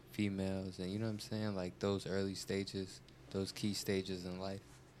females, and you know what I'm saying, like those early stages, those key stages in life.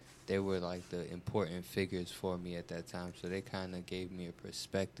 They were like the important figures for me at that time, so they kind of gave me a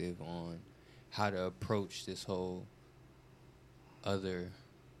perspective on how to approach this whole other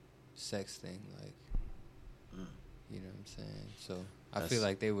sex thing, like, you know what I'm saying? So I feel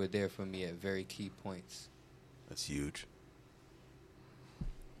like they were there for me at very key points. That's huge.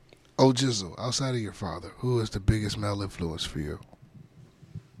 Oh, Jizzle, outside of your father, who is the biggest male influence for you?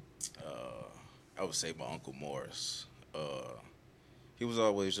 I would say my Uncle Morris. He was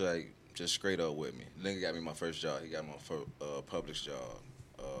always like just straight up with me. Nigga got me my first job. He got my first published job.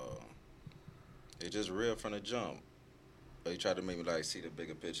 It just real from the jump. He tried to make me like see the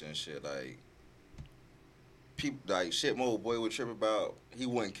bigger picture and shit. Like people, like shit, my old boy would trip about. He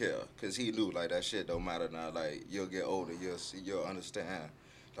wouldn't care because he knew like that shit don't matter now. Like you'll get older, you'll understand.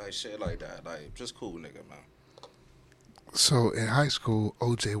 Like shit like that. Like just cool nigga, man. So in high school,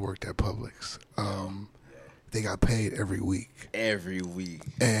 OJ worked at Publix. They got paid every week. Every week.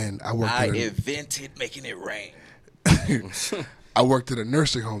 And I invented making it rain. I worked at a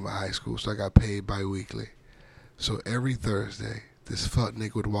nursing home in high school, so I got paid bi-weekly. So every Thursday, this fuck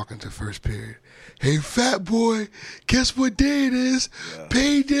nigga would walk into first period. Hey, fat boy, guess what day it is? Yeah.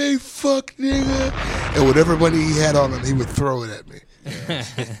 Payday, fuck nigga. And whatever money he had on him, he would throw it at me. Yeah.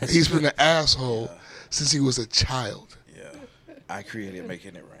 He's been an asshole since he was a child. Yeah. I created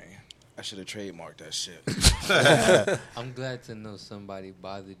making it rain. I should have trademarked that shit. I'm glad to know somebody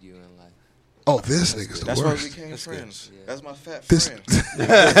bothered you in life. Oh, this nigga's the worst. worst. That's why we became friends. Yeah. That's my fat friend.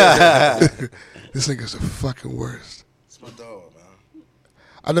 This nigga's the fucking worst. It's my dog, man.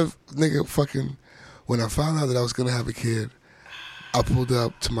 I know, nigga, fucking, when I found out that I was going to have a kid, I pulled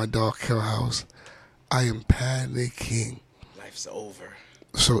up to my dog Kel house. I am panicking. Life's over.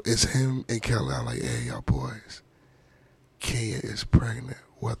 So it's him and Kel. I'm like, hey, y'all boys, Kenya is pregnant.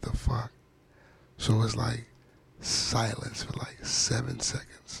 What the fuck? So it's like silence for like 7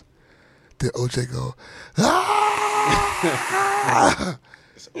 seconds. Then OJ go, ah!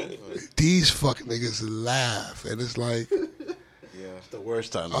 These fucking niggas laugh, and it's like, it's the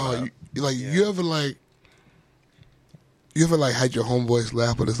worst time. You ever had your homeboys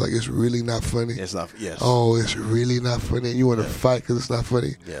laugh, but it's like it's really not funny. It's not. Yes. Oh, it's really not funny. And you want to fight because it's not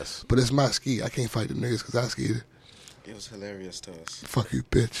funny. Yes. But it's my ski. I can't fight the niggas because I skied. It was hilarious to us. Fuck you,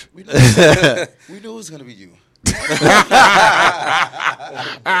 bitch. We knew it was gonna be you.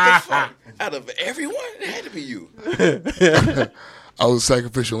 Out of everyone, it had to be you. I was a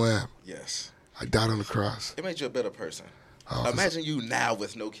sacrificial lamb. Yes. I died on the cross. It made you a better person. Imagine you now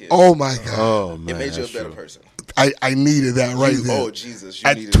with no kids. Oh my God. Oh man. It made you a better person. I needed that right there. Oh Jesus.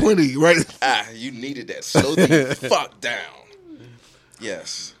 At 20, right? You needed that. Slow the fuck down.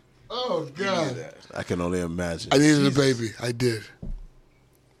 Yes. Oh God. I can only imagine. I needed a baby. I did.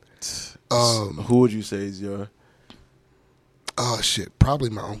 Who would you say is your? Oh shit, probably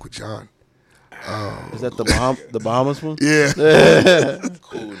my Uncle John. Is that the Bahamas one? Yeah.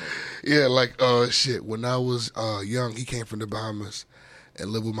 Cool. Yeah, like shit. When I was young, he came from the Bahamas and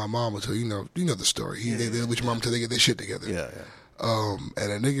lived with my mom until you know the story. They live with your mom until they get their shit together. Yeah. And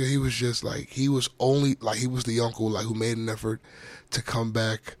a nigga, he was just like, he was the uncle like who made an effort to come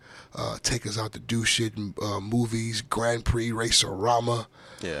back, take us out to do shit, movies, Grand Prix, Racerama,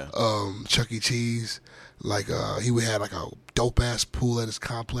 Chuck E. Cheese. Like he had like a dope ass pool at his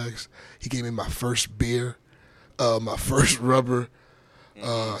complex. He gave me my first beer, my first rubber.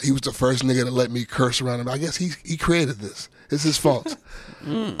 He was the first nigga to let me curse around him. I guess he created this. It's his fault.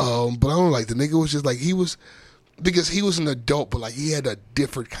 But I don't like the nigga was just like because he was an adult, but like he had a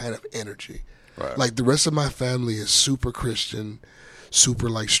different kind of energy. Right. Like the rest of my family is super Christian, super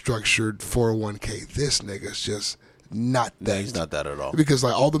like structured 401k. This nigga's just not that. Yeah, he's not that at all. Because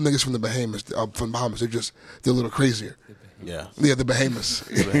like all the niggas from the Bahamas, they're a little crazier. Yeah, the Bahamas.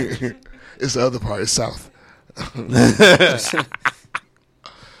 It's the other part. It's South.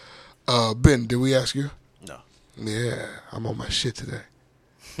 Ben, did we ask you? No. Yeah, I'm on my shit today.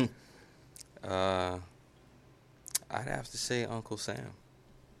 I'd have to say Uncle Sam.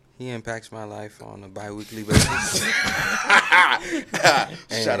 He impacts my life on a bi-weekly basis.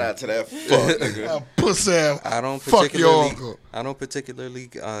 Shout out to that fuck nigga. Pussy. I don't particularly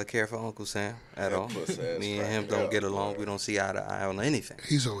care for Uncle Sam at all. Me and him don't get along. We don't see eye to eye on anything.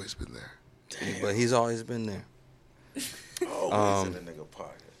 He's always been there. Damn. But he's always been there. Always in the nigga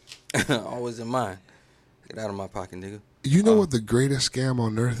pocket. Always in mine. Get out of my pocket, nigga. You know what the greatest scam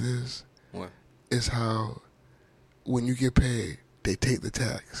on earth is? What? Is how when you get paid, they take the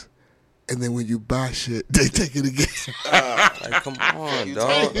tax. And then when you buy shit, they take it again. Like, come on,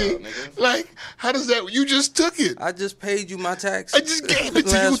 dog. Like, how does that? You just took it. I just paid you my tax. I just gave it to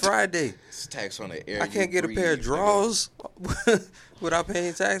you last Friday. It's tax on the air. I can't get a pair of drawers without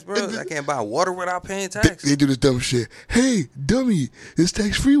paying tax, bro. I can't buy water without paying tax. They do this dumb shit. Hey, dummy, it's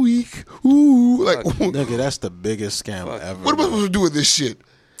tax-free week. Ooh, like, nigga, that's the biggest scam ever. What am I supposed to do with this shit?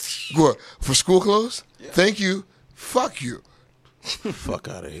 Go for school clothes? Yeah. Thank you. Fuck you. Fuck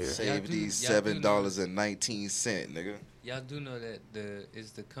out of here. Save these $7.19, nigga. Y'all do know that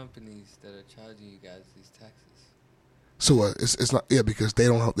it's the companies that are charging you guys these taxes. So what? It's not because they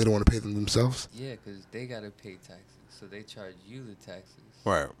don't want to pay them themselves. Yeah, because they gotta pay taxes, so they charge you the taxes.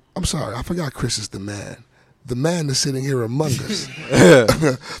 Right. I'm sorry, I forgot Chris is the man. The man is sitting here among us.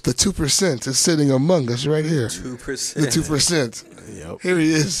 The 2% is sitting among us right here. 2%. The 2%. Yep. Here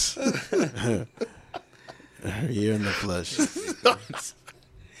he is. Here in the flesh. Yo,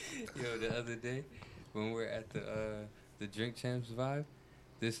 the other day when we're at the Drink Champs vibe,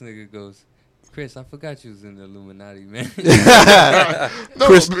 this nigga goes, Chris, I forgot you was in the Illuminati, man.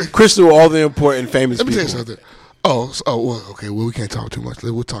 Chris knew all the important famous people. Let me tell you something. Well, okay. Well, we can't talk too much.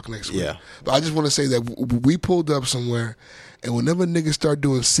 We'll talk next week. Yeah. But I just want to say that we pulled up somewhere, and whenever niggas start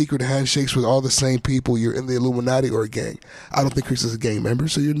doing secret handshakes with all the same people, you're in the Illuminati or a gang. I don't think Chris is a gang member,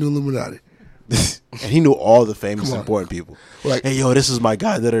 so you're in the Illuminati. And he knew all the famous important people. Like, hey, yo, this is my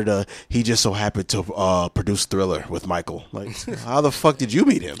guy. He just so happened to produce Thriller with Michael. Like, how the fuck did you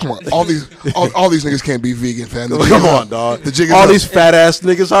meet him? Come on, all these niggas can't be vegan, fam. Come on, dog. All these fat ass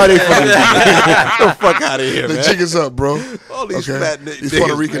niggas, how are they fucking vegan? Get the fuck out of here, man. The jig is up, bro. All these fat niggas. These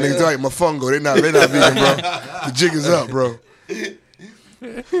Puerto Rican niggas, like Mofongo, they not vegan, bro. The jig is up, bro.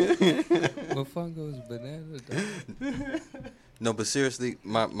 Mofongo is banana, dog. No, but seriously,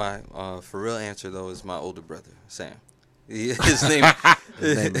 my for real answer though is my older brother, Sam. His name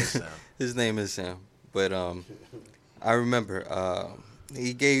is Sam. But I remember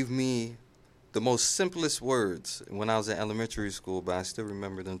he gave me the most simplest words when I was in elementary school, but I still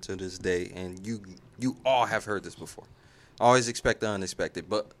remember them to this day. And you all have heard this before. Always expect the unexpected.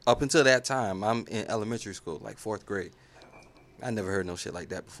 But up until that time, I'm in elementary school, like 4th grade. I never heard no shit like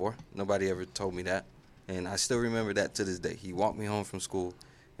that before. Nobody ever told me that. And I still remember that to this day. He walked me home from school,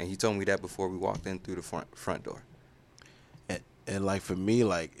 and he told me that before we walked in through the front door. And like for me,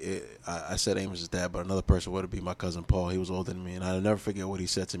 like I said Amos's dad, but another person would be my cousin Paul. He was older than me, and I'll never forget what he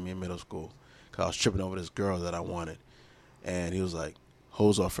said to me in middle school. Cause I was tripping over this girl that I wanted, and he was like,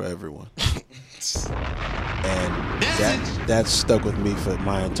 "Hoes are for everyone," and that stuck with me for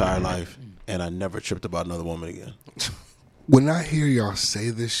my entire life, and I never tripped about another woman again. When I hear y'all say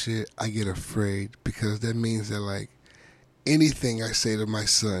this shit, I get afraid because that means that like anything I say to my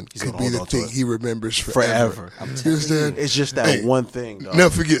son could be the thing he remembers forever. You understand? It's just that one thing, dog. Never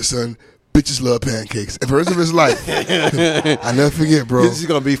forget, son. Bitches love pancakes. And for the rest of his life, I never forget, bro. He's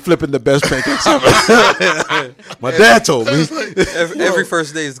gonna be flipping the best pancakes ever. My dad told me. Every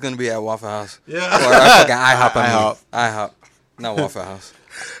first day is gonna be at Waffle House. Yeah. Or I forgot IHOP. IHOP. Not Waffle House.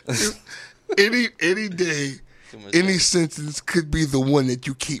 Any day any sentence could be the one that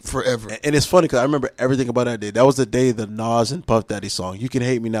you keep forever. And it's funny because I remember everything about that day. That was the day the Nas and Puff Daddy song, "You Can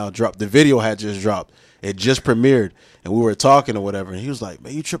Hate Me Now," dropped. The video had just dropped. It just premiered, and we were talking or whatever. And he was like,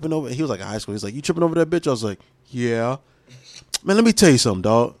 "Man, you tripping over?" He was like in high school. He's like, "You tripping over that bitch?" I was like, "Yeah." Man, let me tell you something,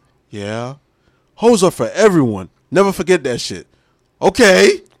 dog. Yeah. Hoes are for everyone. Never forget that shit.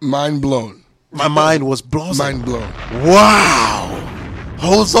 Okay. Mind blown. My mind was blown. Mind blown. Wow.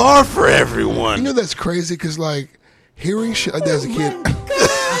 Hoes are for everyone. You know that's crazy because like hearing shit like that as a kid.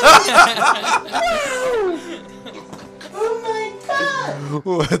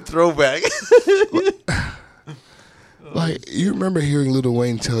 What a throwback. Like you remember hearing Lil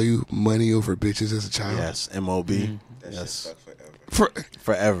Wayne tell you money over bitches as a child? Yes, MOB. That Yes. shit stuck forever.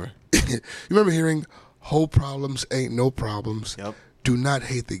 Forever. You remember hearing whole problems ain't no problems. Yep. Do not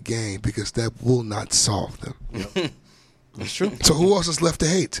hate the game because that will not solve them. That's true. So who else is left to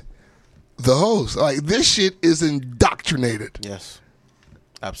hate? The hoes. Like this shit is indoctrinated. Yes.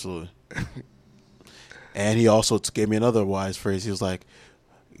 Absolutely. And he also gave me another wise phrase. He was like,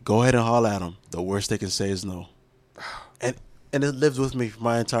 "Go ahead and holler at them. The worst they can say is no." And it lived with me for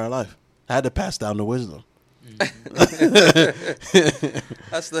my entire life. I had to pass down the wisdom. I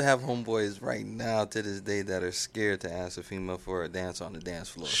still have homeboys right now to this day that are scared to ask a female for a dance on the dance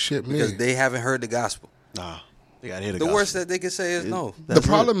floor. Shit, me. Because they haven't heard the gospel. Nah. They got to hear the The gospel. worst that they can say is no. The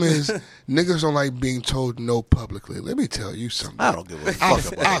problem is niggas don't like being told no publicly. Let me tell you something. I don't give a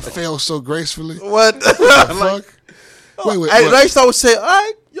fuck about I fail so gracefully. what. The fuck? Wait. I used to always say, "All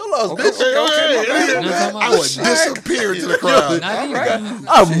right, you lost, bitch." I would disappear into the crowd. Not even.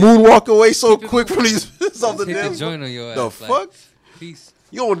 I moonwalk away so quick from these off the Hit the dance. joint on your The ass. fuck? Like, peace.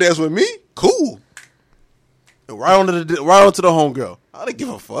 You don't dance with me? Cool. Right onto the homegirl. I didn't give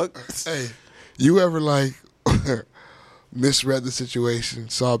a fuck. Hey, you ever like misread the situation,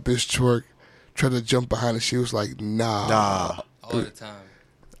 saw a bitch twerk, tried to jump behind her, she was like, nah. All the time.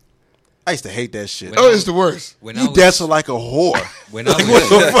 I used to hate that shit. Oh, it's the worst. When I You was, dancing like a whore. when I What was,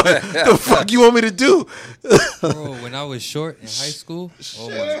 the fuck you want me to do? bro, when I was short in high school, oh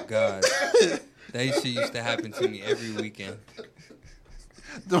my god, that shit used to happen to me every weekend.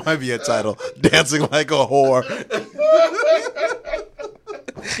 There might be a title. Dancing like a whore.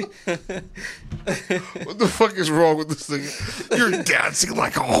 What the fuck is wrong with this thing? You're dancing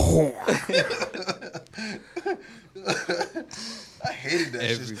like a whore. I hated that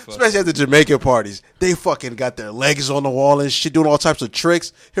Every shit. fucking- Especially at the Jamaican parties. They fucking got their legs on the wall and shit, doing all types of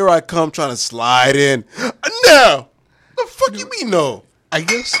tricks. Here I come trying to slide in. No! The fuck you mean no? I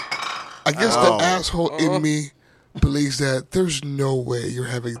guess the asshole in me believes that there's no way you're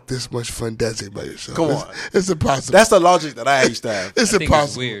having this much fun dancing by yourself. Come on. It's impossible. That's the logic that I used to have. It's I think it's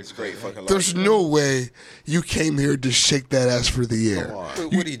impossible. weird. Great fucking There's no way you came here to shake that ass for the air.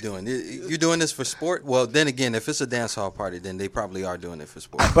 What are you doing? You doing this for sport? Well, then again, if it's a dance hall party, then they probably are doing it for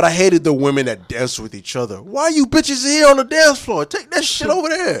sport. But I hated the women that dance with each other. Why you bitches here on the dance floor? Take that shit over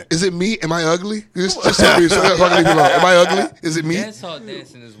there. Is it me? Am I ugly? Just tell me. Am I ugly? Is it me? Dance hall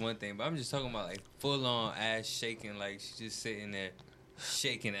dancing is one thing, but I'm just talking about like full on ass shaking, like she's just sitting there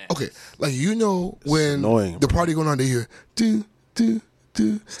shaking ass. Okay, like you know when annoying, the party going on, they hear do, time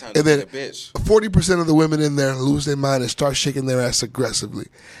and to then be a bitch. 40% of the women in there lose their mind and start shaking their ass aggressively.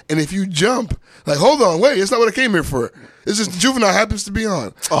 And if you jump, like hold on, wait, it's not what I came here for. It's just juvenile happens to be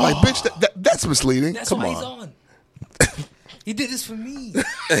on. Like bitch, that's misleading. That's Come why on. he's on. He did this for me.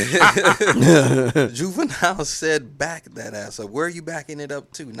 Juvenile said back that ass up. Where are you backing it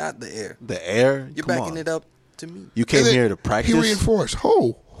up to? Not the air. The air? You're Come backing on. it up to me. You came And then here to practice? He reinforced.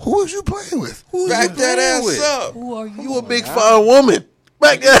 Who is you playing with? Back that ass with? up. Who are you? You a big fine woman.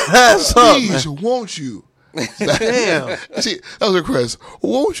 Back that ass up. Please, won't you? Damn. See, that was a request.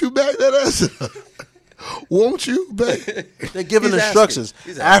 Won't you back that ass up? Won't you back? They're giving He's instructions.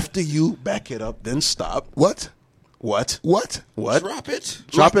 asking. He's asking. After you back it up, then stop. What? What? What? What? Drop it.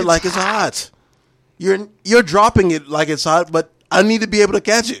 Drop it like it's hot. You're dropping it like it's hot, but I need to be able to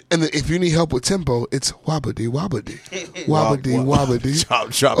catch it. And then if you need help with tempo, it's wobbity wobbity. Wobbity wobbity.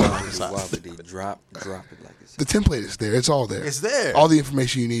 Drop it like it's hot. Wobbity, drop it like it's. The template is there. It's all there. It's there. All the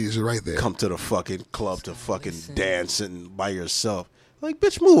information you need is right there. Come to the fucking club to fucking dance and by yourself. Like,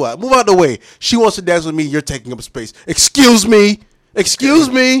 bitch, move out. Move out the way. She wants to dance with me. You're taking up space. Excuse me. Excuse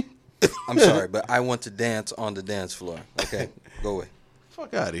me. I'm sorry, but I want to dance on the dance floor. Okay, go away.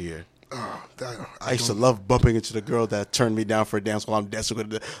 Fuck out of here. Oh, I used to love bumping into the girl that turned me down for a dance while I'm dancing with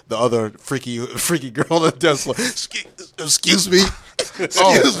the other freaky girl on the dance floor. Excuse me.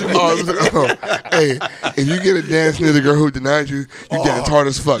 Excuse me. Hey, if you get a dance near the girl who denied you, you dance hard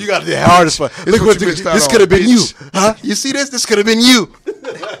as fuck. You got to dance hard as fuck. Look what what you missed out this on, could have been you. bitch. Huh? You see this? This could have been you.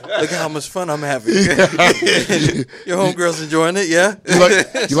 Look how much fun I'm having. Your homegirl's enjoying it, yeah?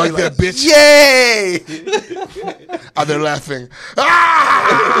 You like that, bitch? Yay! Out there laughing.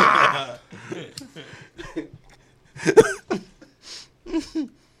 Ah!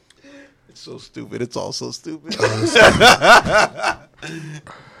 It's so stupid. It's all so stupid.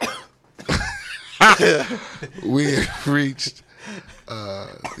 We have reached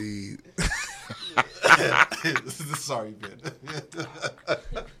the. Sorry, Ben.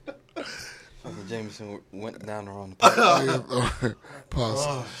 Uncle Jameson went down there on the podcast. Pause.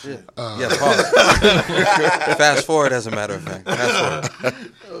 Oh, shit. Yeah, pause. Fast forward, as a matter of fact. Fast forward.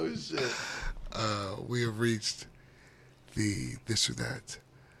 Oh, shit. We have reached the this or that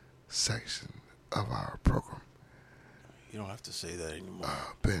section of our program. You don't have to say that anymore.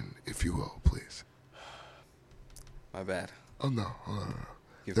 Ben, if you will, please. My bad. Oh, no.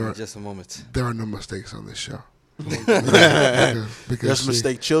 Give me just a moment. There are no mistakes on this show. There's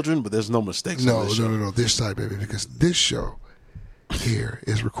mistake children, but there's no mistakes on this show. No. This side, baby, because this show here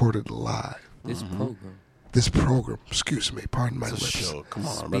is recorded live. This program. This program, excuse me, pardon my It's a lips. show. Come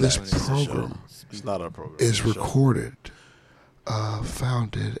on, This relax. It's a show. program It's not a program. is It's a show. recorded,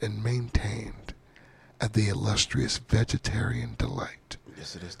 founded, and maintained at the illustrious Vegetarian Delight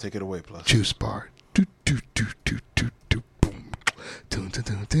Yes, it is. Take it away, plus. Juice Bar. Do, do, do, do, do, do, boom.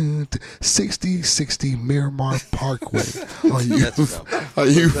 6060 Miramar Parkway. Are you? Are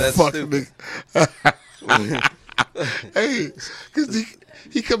you That's fucking? Hey, because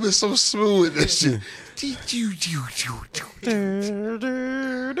he coming so smooth with that shit.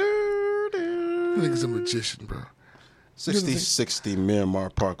 Nigga's a magician, bro. 6060 Miramar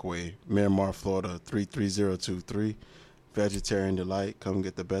Parkway, Miramar, Florida 33023. Vegetarian Delight. Come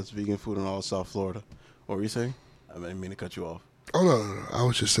get the best vegan food in all South Florida. What were you saying? I didn't mean to cut you off. Oh, no. I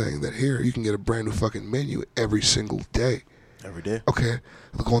was just saying that here you can get a brand new fucking menu every single day. Every day? Okay.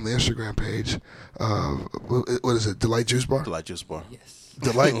 Look on the Instagram page. What is it? Delight Juice Bar? Delight Juice Bar. Yes.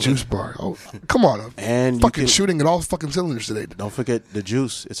 Delight Juice Bar. Oh, come on. And you fucking can- shooting at all fucking cylinders today. Don't forget the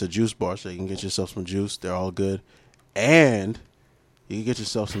juice. It's a juice bar, so you can get yourself some juice. They're all good. And you can get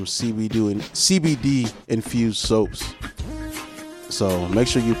yourself some CBD infused soaps. So make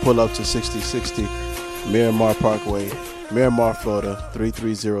sure you pull up to 6060 Miramar Parkway, Miramar, Florida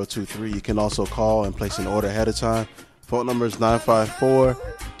 33023. You can also call and place an order ahead of time. Phone number is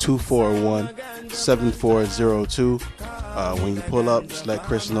 954-241-7402. When you pull up, just let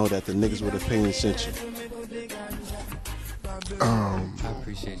Chris know that the niggas with opinion sent you. I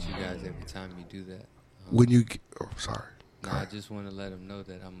appreciate you guys every time you do that. When you... Oh, sorry. No, I just want to let them know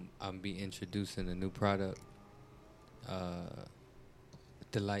that I'm be introducing a new product,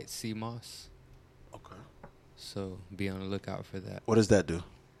 Delight Sea Moss. Okay. So be on the lookout for that. What does that do?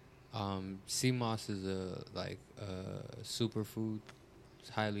 Sea moss is a superfood. It's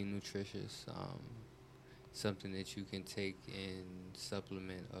highly nutritious. Something that you can take in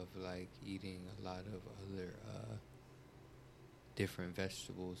supplement of like eating a lot of other different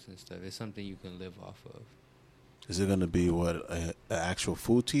vegetables and stuff. It's something you can live off of. Is it gonna be an actual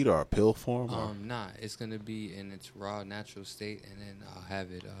food to eat or a pill form? Nah, it's gonna be in its raw, natural state, and then I'll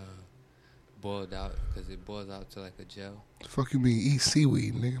have it boiled out because it boils out to like a gel. The fuck you mean eat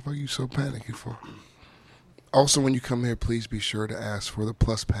seaweed, nigga? Fuck you so panicky for? Also, when you come here, please be sure to ask for the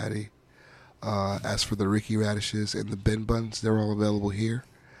plus patty. Ask for the Ricky radishes and the Ben buns. They're all available here.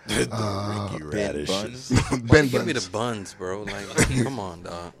 Ricky radishes. Ben Give me buns. the buns, bro. Like, come on,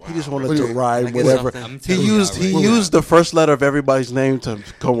 dog. He just wanted What to do you- ride Can I get whatever. something? I'm He telling y'all used right he now. used the first letter of everybody's name to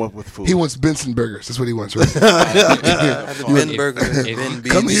come up with food. He wants Benson burgers. That's what he wants, right? The Ben burger, if- Ben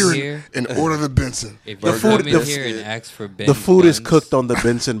Come beans. here and order the Benson. If The you food- come in the- here and ask for Ben the food is buns, cooked on the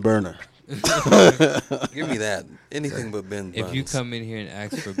Benson burner. Give me that. Anything but Ben buns. If you come in here and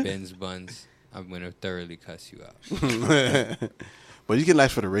ask for Ben's buns, I'm gonna thoroughly cuss you out. But you can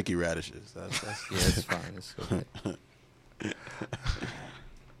ask for the Ricky radishes. That's Yeah, it's fine. It's okay.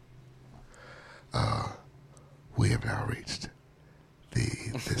 We have now reached the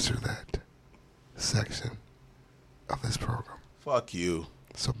this or that section of this program. fuck you.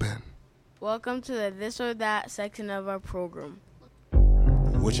 So, Ben, Welcome to the this or that section of our program.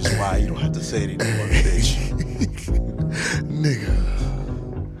 Which is why you don't have to say it anymore, bitch. nigga.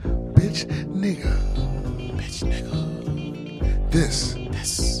 Bitch, nigga. Bitch, nigga. This,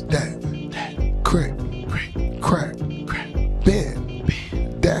 that, crack, Ben,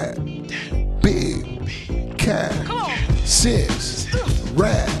 dad, big, cat, sis,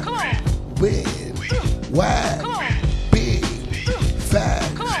 rap, win, wide, big, fat,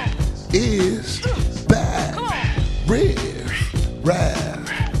 is, bad, red, rap,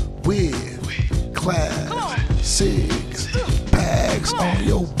 with, class, six, packs on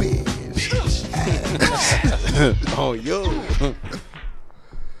your bitch. Oh, yo.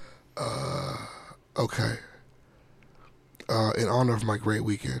 Okay. In honor of my great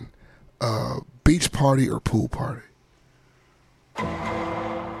weekend, beach party or pool party? Take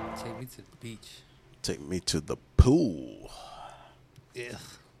me to the beach. Take me to the pool. Yeah.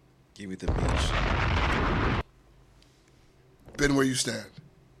 Give me the beach. Ben, where you stand?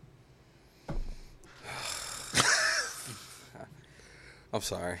 I'm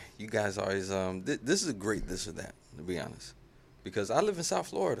sorry. You guys always this is a great this or that, to be honest. Because I live in South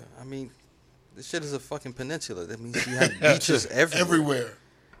Florida. I mean, this shit is a fucking peninsula. That means you have beaches everywhere.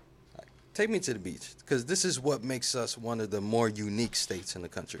 Take me to the beach, because this is what makes us one of the more unique states in the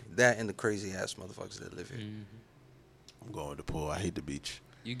country. That and the crazy ass motherfuckers that live here. Mm-hmm. I'm going to the pool. I hate the beach.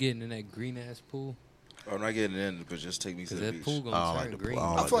 You getting in that green ass pool? Oh, I'm not getting in, but just take me to the That beach. pool gonna turn green. I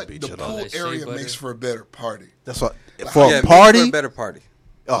I don't feel like like the the beach at all. pool That shea area butter. makes for a better party. That's what for Yeah, a it makes party. for a better party.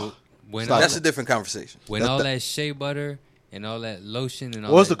 Oh, When Stop. That's a different conversation. When That- all that- that shea butter and all that lotion and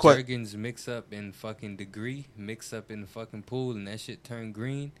all What's that the que- Jergens mix up in fucking degree, mix up in the fucking pool, and that shit turn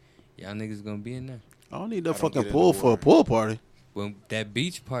green, y'all niggas gonna be in there. I don't need no I don't fucking get in pool the for a water. pool party. When that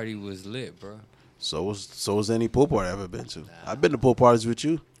beach party was lit, bro. So was any pool party I've ever been to. I've been to pool parties with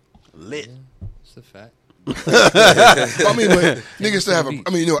you. Lit. Yeah, it's a fact. I mean, but niggas still have. I'm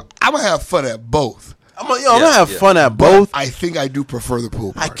gonna have fun at both. I'm gonna have fun at both. I think I do prefer the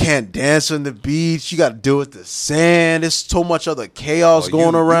pool I party. can't dance on the beach. You got to deal with the sand. There's so much other chaos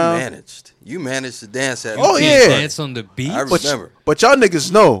going around. You managed to dance at. Oh, You yeah. can't dance on the beach. I But, remember. but y'all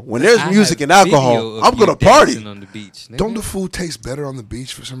niggas know when there's I music have and alcohol, video of I'm you gonna party. dancing on the beach. Nigga. Don't the food taste better on the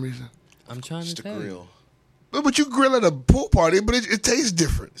beach for some reason? I'm trying It's to the tell you. grill. But you grill at a pool party, but it tastes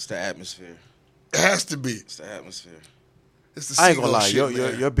different. It's the atmosphere. It has to be. It's the atmosphere. It's the I ain't gonna seagull lie,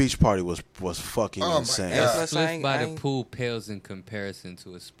 shit, man. your beach party was fucking Oh my insane. God. A Plus, I spliff ain't- by I the ain't- pool pales in comparison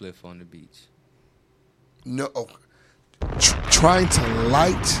to a spliff on the beach. No, trying to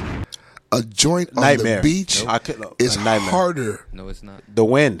light a joint on Nightmare. the beach Nope. I couldn't- is a nightmare. harder. No, it's not. The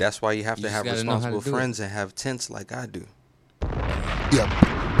wind. That's why you have You to just have gotta know how to responsible do it. friends and have tents like I do.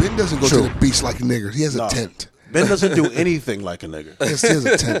 Yeah, Ben doesn't go True. to the beach like niggers. He has No. a tent. Ben doesn't do anything like a nigga. Yes, he has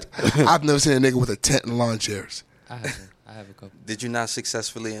a tent. I've never seen a nigga with a tent and lawn chairs. I haven't. I have a couple. Did you not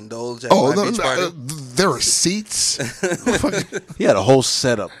successfully indulge at Oh, my no, beach no, party? there are seats. He had a whole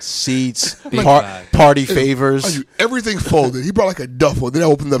setup, seats, Big vibe. party favors. Everything folded. He brought like a duffel. Then I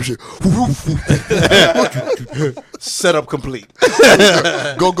opened up shit. Setup complete.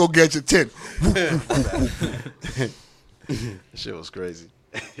 Go get your tent. Shit was crazy.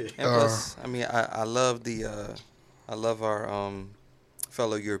 And plus, I mean, I love I love our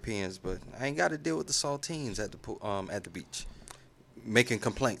fellow Europeans, but I ain't got to deal with the saltines at the beach, making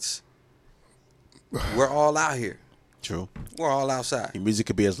complaints. We're all out here. True. We're all outside. Your music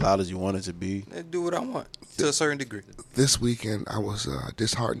could be as loud as you want it to be. I do what I want to a certain degree. This weekend, I was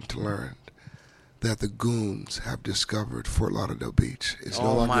disheartened to learn that the goons have discovered Fort Lauderdale Beach. It's no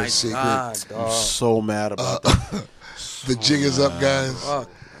Oh longer my a secret. God, I'm dog. so mad about that. The jig is up, guys. Fuck.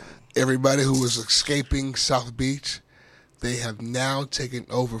 Everybody who was escaping South Beach, they have now taken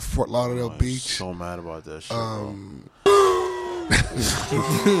over Fort Lauderdale I'm Beach. so mad about that shit. Bro.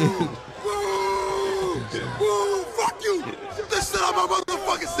 Woo, fuck you. Get this shit out my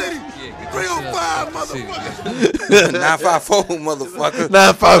motherfucking city. 305, motherfucker. 954, motherfucker.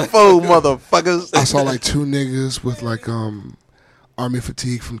 954 motherfuckers. I saw like two niggas with like army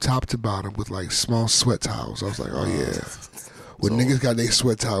fatigue from top to bottom with like small sweat towels. I was like, oh yeah. When niggas got their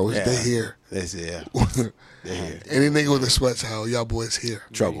sweat towels, they here. Yeah. They here. Any nigga with a sweat towel, y'all boys here.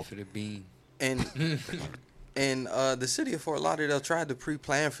 Trouble. Ready for the bean. And the city of Fort Lauderdale tried to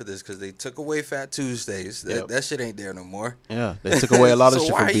pre-plan for this because they took away Fat Tuesdays. Yep. That shit ain't there no more. Yeah, they took away a lot of So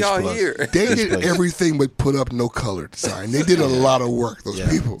shit why from are Beach y'all Plus. here? They This did place. everything but put up no colored sign. They did a lot of work, those Yeah.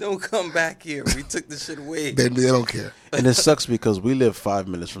 people. Don't come back here. We took the shit away. They don't care. And it sucks because we live 5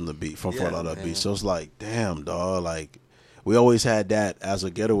 minutes from the beach, from Fort Yeah, Lauderdale man. Beach. So it's like, damn, dog. Like, we always had that as a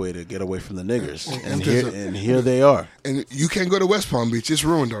getaway to get away from the niggers, and here they are. And you can't go to West Palm Beach. It's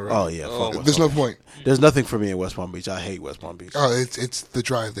ruined already. Oh yeah, fuck West There's Palm no point. Beach. There's nothing for me in West Palm Beach. I hate West Palm Beach. Oh, it's the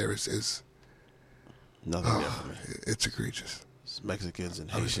drive there is Nothing there for me. it's egregious. It's Mexicans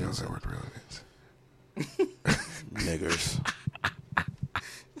and I don't even know Haitians what that and word really means. niggers.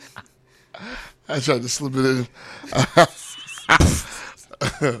 I tried to slip it in.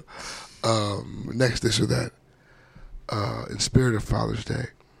 Next, this or that. In spirit of Father's Day,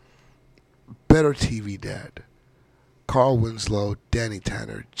 better TV dad. Carl Winslow, Danny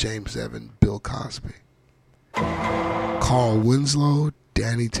Tanner, James Evan, Bill Cosby. Carl Winslow,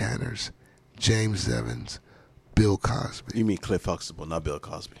 Danny Tanners, James Evans, Bill Cosby. You mean Cliff Huxtable, not Bill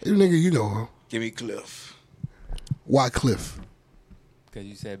Cosby? Hey, nigga, you know him. Give me Cliff. Why Cliff? Because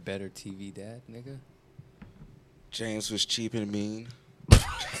you said better TV dad, nigga. James was cheap and mean.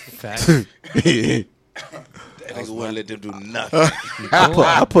 Fact. That nigga wouldn't let them do nothing.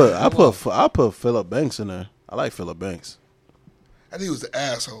 I put Philip Banks in there. I like Philip Banks. I think he was the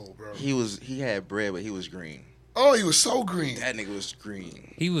asshole, bro. He had bread, but he was green. Oh, he was so green. That nigga was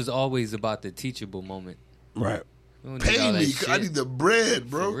green. He was always about the teachable moment. Right. We don't need all Pay that me. shit. I need the bread,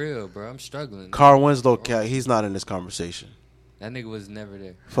 bro. For real, bro. I'm struggling. Carl Winslow, he's not in this conversation. That nigga was never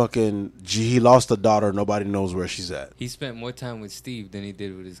there. Fucking he lost a daughter. Nobody knows where she's at. He spent more time with Steve than he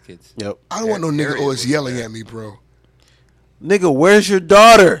did with his kids. Yep. I don't want no nigga Harriet always was yelling bad. at me, bro. Nigga, where's your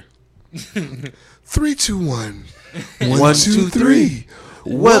daughter? 3, 2, 1. 1, 2, 3.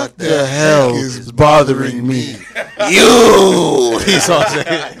 What the hell is bothering me? You. He's all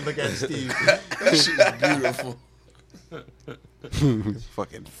saying. Look at Steve. That shit is beautiful.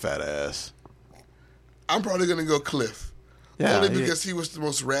 Fucking fat ass. I'm probably gonna go Cliff. Yeah. Only because he was the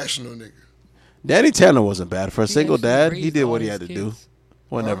most rational nigga. Danny Tanner wasn't bad for a single actually dad. He raised did all what he his had to do. kids.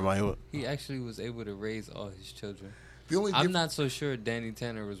 Well, never mind. He actually was able to raise all his children. The only I'm not so sure Danny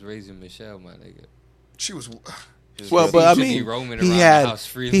Tanner was raising Michelle, my nigga. She was Well, He but I should be mean, roaming he around the had house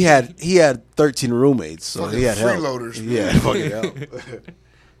freely. he had 13 roommates, so Fucking he had help. freeloaders, bro. Yeah, fucking help.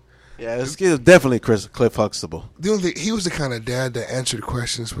 Yeah, it was definitely Cliff Huxtable. the only thing, he was the kind of dad that answered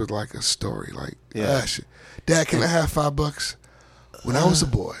questions with like a story. Like, Yeah. shit. Dad, can I have $5? When I was a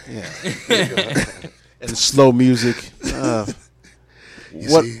boy. Yeah, and slow music.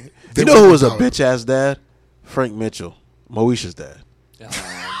 What? see, You know who was a bitch ass dad? Frank Mitchell, Moesha's dad. Oh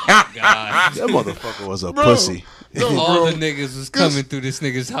my god. That motherfucker was a pussy. All the niggas was coming through this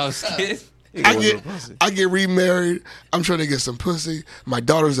nigga's house, kid. I get remarried. I'm trying to get some pussy. My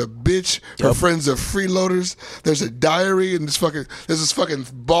daughter's a bitch. Her Yep. friends are freeloaders. There's a diary and there's this fucking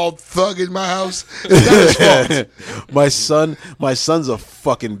bald thug in my house. It's not his fault. my son's a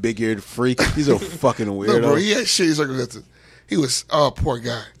fucking big-eared freak. He's a fucking weirdo. No, bro, he had shitty circumstances. He was poor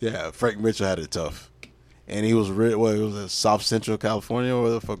guy. Yeah, Frank Mitchell had it tough, and he was it was in South Central California, or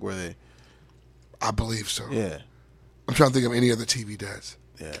where the fuck were they? I believe so. Yeah, I'm trying to think of any other TV dads.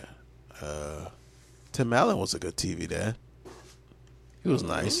 yeah. Tim Allen was a good TV dad. He was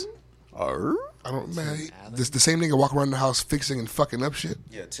nice. I don't man. The same nigga walk around the house fixing and fucking up shit.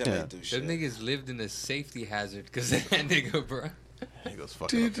 Yeah, Tim Yeah. ain't do shit. Them niggas lived in a safety hazard because of that nigga, bro. He goes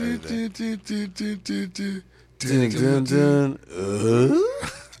fucking up everything. Dun, Dun, dun.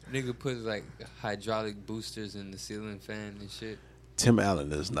 Nigga put like hydraulic boosters in the ceiling fan and shit. Tim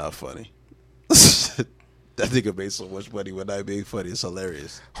Allen is not funny. That nigga made so much money when I being funny. It's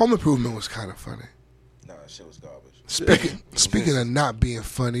hilarious. Home Improvement was kind of funny. Nah, that shit was garbage. Speaking of not being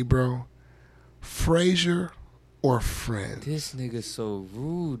funny, bro, Frasier or Friends? This nigga so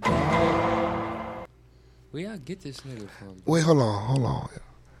rude, dog. Where y'all get this nigga from? Bro? Wait, hold on.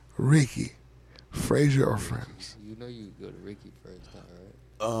 Ricky, Frasier or Friends? You know you go to Ricky first, all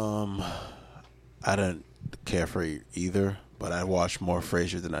right? I didn't care for either, but I watched more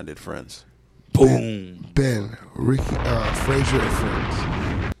Frasier than I did Friends. Boom. Ben, Ricky, Frasier or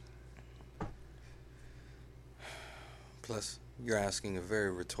Friends? Plus, you're asking a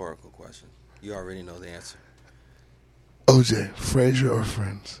very rhetorical question. You already know the answer. OJ, Frasier or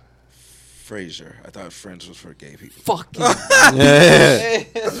Friends? Frasier. I thought Friends was for gay people. Fucking. Yeah.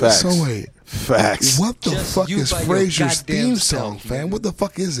 Facts. So wait, Facts. what the Just fuck you is by your Frasier's goddamn theme self, song, fam? nigga. What the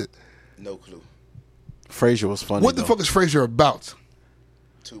fuck is it? No clue. Frasier was funny. What the fuck is Frasier about?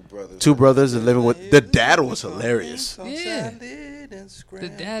 Two Brothers brothers. and living with the dad was hilarious. Yeah. The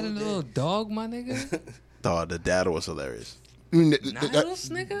dad and the little dog, my nigga. Dog, the dad was hilarious. You mean Niles,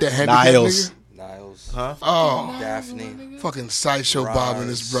 nigga? the handicapped Niles. nigga? Niles, Huh? Oh, Daphne, fucking sideshow Bob and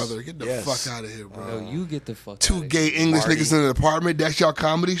his Rise. brother. Get the Yes. fuck out of here, bro. Yo, you get the fuck Two outta gay here. English Marty. niggas in an apartment. That's y'all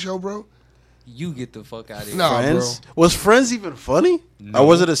comedy show, bro? You get the fuck out of here. Nah, Friends? Was Friends even funny? Or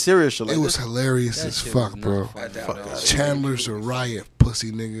was it a serious show? It was hilarious That as shit fuck, was bro. not funny. Fuck out. Chandler's a riot,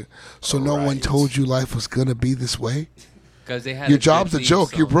 pussy nigga. So no one riot. told you life was gonna be this way? 'Cause they had Your good job's a theme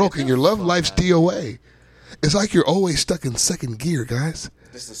joke. You're song. broke Get and the your love fuck life's outta here. DOA. It's like you're always stuck in second gear, guys.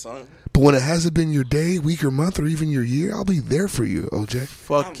 This the song? But when it hasn't been your day, week, or month, or even your year, I'll be there for you, OJ.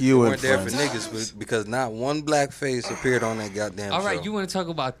 Fuck You you and weren't there for Friends. niggas because not one black face appeared on that goddamn All right, show. you want to talk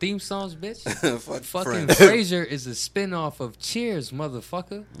about theme songs, bitch? Fuck Fucking Friends. Frasier is a spin-off of Cheers,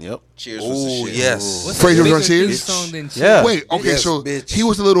 motherfucker. Yep. Cheers was the Oh, shit. yes. What's Frasier a was on bigger Cheers? theme song than Cheers? Yeah. Wait, okay, Yes, so bitch. he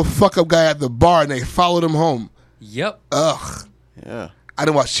was the little fuck up guy at the bar and they followed him home. Yep. Ugh. Yeah. I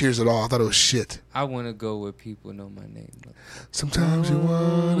didn't watch Cheers at all. I thought it was shit. I want to go where people know my name. Sometimes you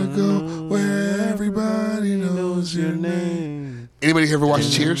wanna go where everybody knows your name. Anybody ever watch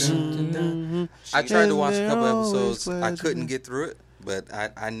Cheers? I tried to watch a And couple they're always episodes. glad I you couldn't do. get through it, but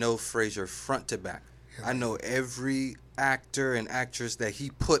I know Frasier front to back. I know every actor and actress that he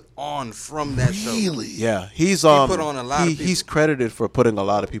put on from that show. Really? Yeah, he's put on a lot of He's people. credited for putting a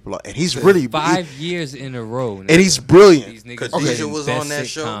lot of people on, and he's really 5 years in a row. and he's brilliant. These niggas Because okay. Jizzle was on that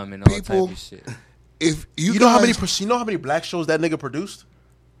show. And all People- type of shit. If you, You know guys, how many black shows that nigga produced?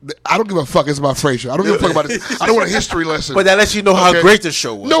 I don't give a fuck. It's about Frasier. I don't give a fuck about it. I don't want a history lesson. But that lets you know how Okay. great the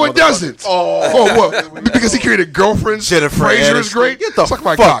show was. No, it doesn't. Oh, what? Because he created girlfriends. Jennifer Frasier is Aniston. great. Get the Suck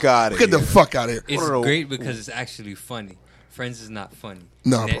my fuck cock. outta Get the here. fuck out of here. It's I don't know. great because it's actually funny. Friends is not funny.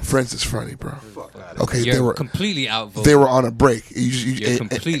 No, Next. bro, Friends is funny, bro. Okay, You're they were completely outvoted. they were on a break. You're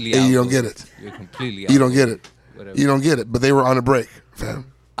completely and you don't outvoted. get it. You're completely You don't get outvoted. it. Whatever. You don't get it. But they were on a break,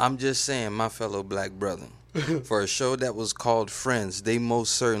 fam. I'm just saying, my fellow black brother, for a show that was called Friends, they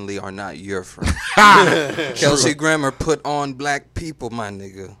most certainly are not your friend. Kelsey Grammer put on black people, my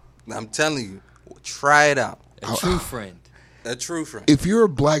nigga. I'm telling you, try it out. A true friend. A true friend. If you're a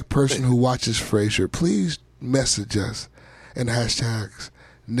black person who watches Frasier, please message us and hashtags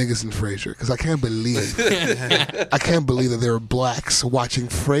niggas and Frasier, because I can't believe that there are blacks watching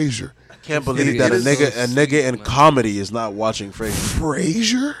Frasier. Can't believe that a nigga in comedy is not watching Frasier.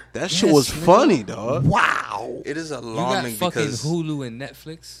 Frasier? That shit Yes, was nigga. funny, dog. Wow. It is You got alarming fucking because Hulu and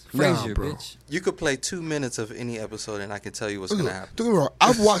Netflix. Nah, Frasier, bro. bitch. you could play 2 minutes of any episode and I can tell you what's going to happen. Don't get me wrong.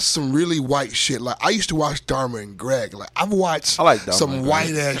 I've watched some really white shit. Like, I used to watch Dharma and Greg. Like, I've watched I like Dharma some and Greg.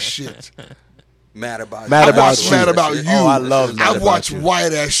 white ass shit. Mad About Mad You. I've About watched You. Mad About You. Oh, I love Mad I've About watched You.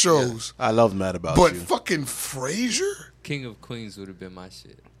 white ass shows. I love Mad About But You. fucking Frasier? King of Queens would have been my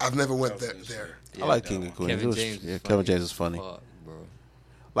shit. I've never went there. I like King of Queens. Kevin It was- James. yeah, is Kevin funny James as is funny. fuck, bro.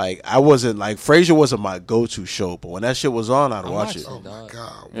 Like I wasn't like Frasier wasn't my go-to show, but when that shit was on, I'd watch it. watching Oh, my Dog.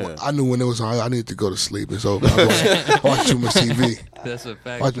 God. Yeah. Well, I knew when it was on, I needed to go to sleep. It's over. I watched too much TV. That's a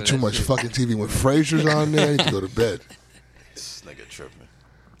fact. Watching but too that much shit- fucking TV. When Frasier's on there, I need to go to bed. This nigga tripping.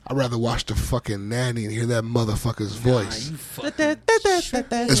 I'd rather watch the fucking nanny and hear that motherfucker's voice. You fucking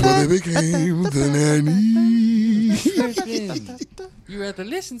That's why they became the nanny. tripping. You rather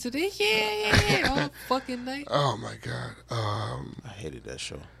listen to this? Yeah. All fucking night. Oh my God. I hated that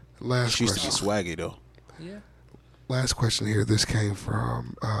show. Last She used to be question. swaggy though. Yeah. Last question here. This came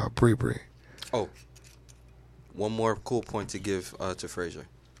from Bree Bree. Oh, one more cool point to give to Frasier.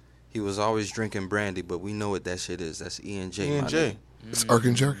 He was always drinking brandy, but we know what that shit is. That's E&J. my E&J. nigga. It's Irk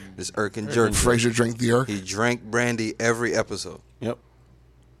and Jerk. It's Irk and Jerk. Frasier drank the Irk. He drank brandy every episode. Yep.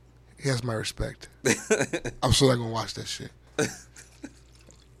 He has my respect. I'm still not gonna watch that shit.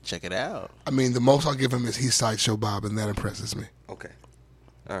 Check it out. I mean, the most I'll give him is he's Sideshow Bob, and that impresses me. Okay.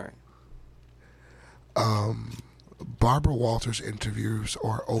 All right. Barbara Walters interviews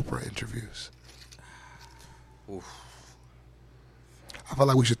or Oprah interviews? Oof. I feel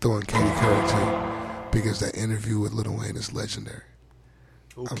like we should throw in Katie Couric too, because that interview with Lil Wayne is legendary.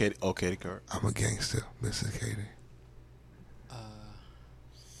 Okay, Katie Couric. I'm a gangster, Mrs. Katie.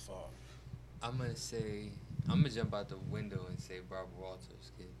 I'm gonna jump out the window and say Barbara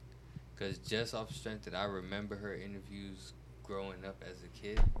Walters, kid, because just off strength that I remember her interviews growing up as a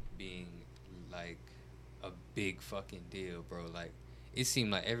kid being like a big fucking deal, bro. Like it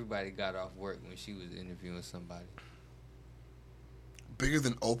seemed like everybody got off work when she was interviewing somebody. Bigger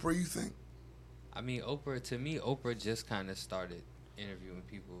than Oprah, you think? I mean, Oprah just kind of started interviewing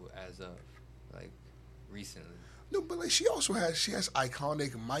people as of like recently. No, but like she has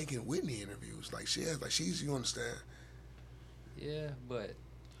iconic Mike and Whitney interviews. Like she's you understand? Yeah, but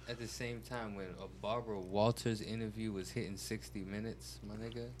at the same time, when a Barbara Walters interview was hitting 60 minutes, my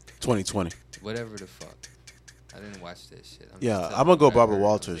nigga, 2020. whatever the fuck. I didn't watch that shit. Yeah, just telling I'm gonna go you what I Barbara heard when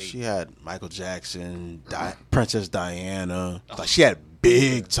I was Walters. 8. She had Michael Jackson, Princess Diana. Like she had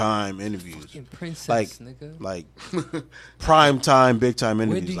big time interviews. Fucking princess, Like, nigga. like prime time, big time Where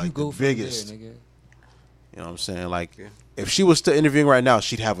interviews. do you Like go the from biggest. there, nigga? You know what I'm saying? Like, if she was still interviewing right now,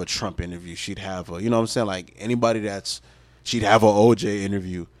 she'd have a Trump interview. She'd have a, you know what I'm saying? Like, anybody she'd have a OJ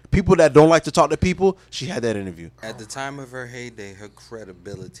interview. People that don't like to talk to people, she had that interview. At the time of her heyday, her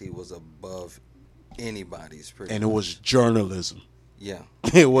credibility was above anybody's. Pretty And it much. was journalism. Yeah.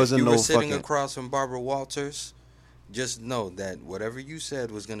 It wasn't You no were sitting fucking... across from Barbara Walters. Just know that whatever you said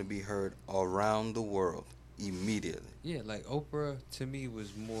was going to be heard around the world immediately. Yeah, like Oprah to me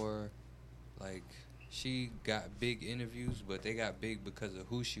was more like she got big interviews, but they got big because of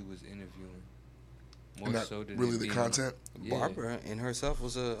who she was interviewing. More And not so than really it the being- content? Yeah, Barbara in herself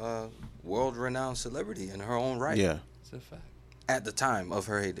was a world-renowned celebrity in her own right. Yeah. it's a fact. At the time of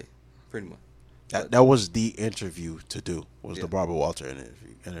her heyday, pretty much. That was the interview to do, was Yeah. the Barbara Walter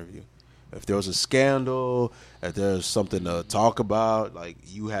interview. If there was a scandal, if there's something to talk about, like,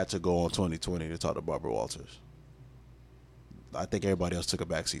 you had to go on 2020 to talk to Barbara Walters. I think everybody else took a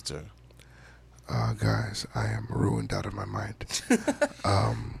backseat to her. Guys, I am ruined out of my mind.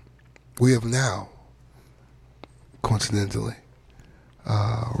 We have now, coincidentally,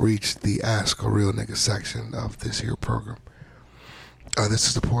 reached the Ask a Real Nigga section of this here program. This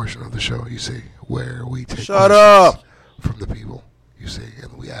is the portion of the show, you see, where we take questions from the people, you see,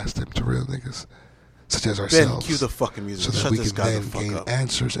 and we ask them to real niggas, such as ourselves. Ben, cue the fucking music. So that Shut we this can guy then the fuck gain up.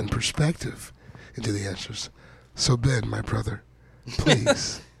 answers and perspective into the answers. So Ben, my brother,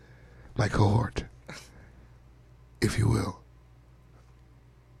 please, my cohort, if you will.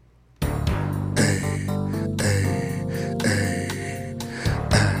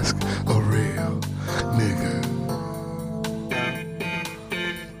 Ask a real nigga.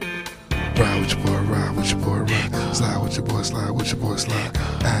 Ride with your boy, ride with your boy, ride. Slide with your boy, slide with your boy, slide.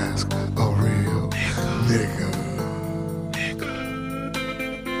 Ask a real nigga.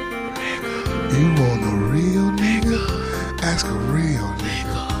 You want a real nigga? Ask a real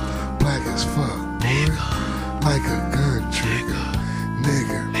nigga. Black as fuck, boy. Like a gun trigger.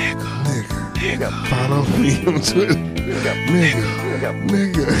 Nigga. Follow me on Twitter.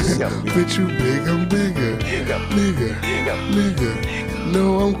 Nigga. Bitch, you big, I'm bigger. Nigga. No,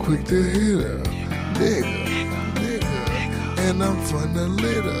 I'm quick to hit her. Nigga. And I'm from the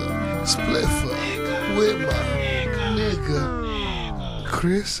litter. Spliffer with my nigga.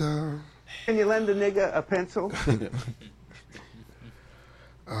 Chris, Can you lend a nigga a pencil?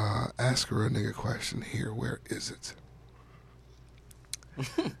 ask her a nigga question here. Where is it?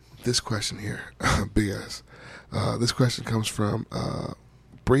 This question here, BS. This question comes from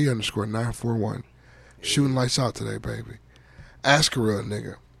Bree_941. Shooting lights out today, baby. Ask her a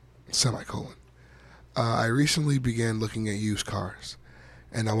nigga, semicolon. I recently began looking at used cars,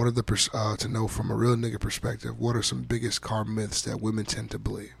 and I wanted to know from a real nigga perspective, what are some biggest car myths that women tend to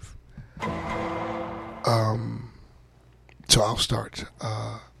believe? So I'll start.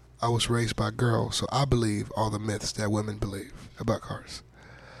 I was raised by girls, so I believe all the myths that women believe about cars.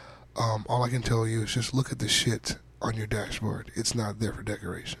 All I can tell you is just look at the shit on your dashboard. It's not there for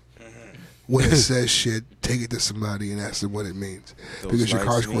decoration. When it says shit, take it to somebody and ask them what it means. Those because your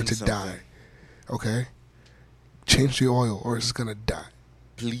car's lights going mean to something. die. Okay? Change the oil or it's going to die.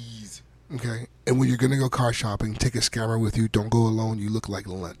 Please. Okay? And when you're going to go car shopping, take a scammer with you. Don't go alone. You look like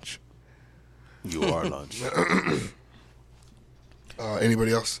lunch. You are lunch.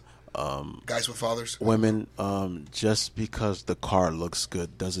 Anybody else? Guys with fathers? Women, just because the car looks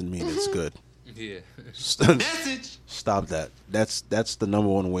good doesn't mean it's good. Yeah. Stop that. That's the number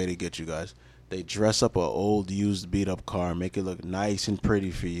one way to get you guys. They dress up an old, used, beat up car, make it look nice and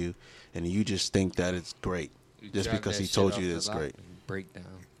pretty for you, and you just think that it's great just Drive because that he shit told off you the it's lot great. and break down.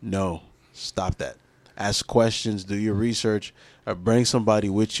 No, stop that. Ask questions, do your research, or bring somebody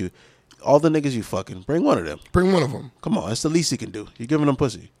with you. All the niggas you fucking, bring one of them. Bring one of them. Come on, that's the least you can do. You're giving them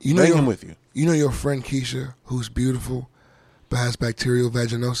pussy. You know bring your, him with you. You know your friend Keisha, who's beautiful, but has bacterial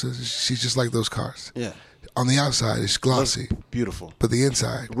vaginosis? She's just like those cars. Yeah. On the outside, it's glossy. Looks beautiful. But the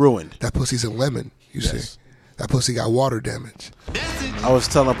inside, ruined. That pussy's a lemon, you Yes. see. That pussy got water damage. I was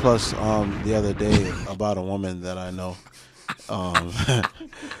telling Plus the other day about a woman that I know.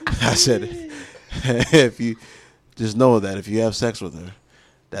 I said, if you just know that if you have sex with her,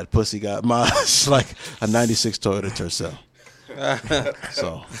 that pussy got miles like a 96 Toyota Tercel.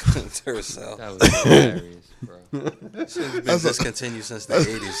 So Tercel. That was hilarious, bro. Shit's been discontinued since the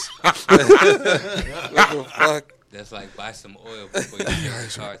 80s. What the fuck? That's like buy some oil before you get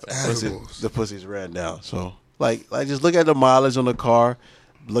the car. the pussy's ran down. So like just look at the mileage on the car,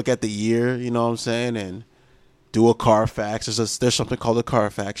 look at the year, you know what I'm saying, and do a Carfax. There's something called a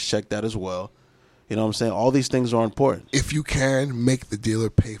Carfax. Check that as well. You know what I'm saying? All these things are important. If you can, make the dealer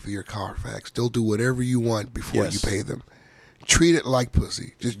pay for your Carfax. They'll do whatever you want before you pay them. Treat it like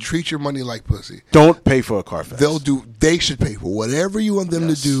pussy. Just treat your money like pussy. Don't pay for a Carfax. They should pay for whatever you want them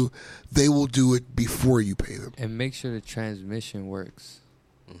to do. They will do it before you pay them. And make sure the transmission works.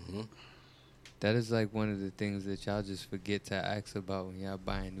 Mm-hmm. That is like one of the things that y'all just forget to ask about when y'all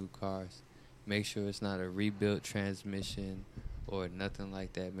buying new cars. Make sure it's not a rebuilt transmission or nothing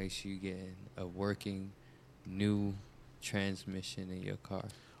like that. Make sure you get a working new transmission in your car.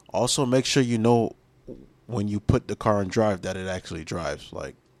 Also, make sure you know when you put the car in drive that it actually drives.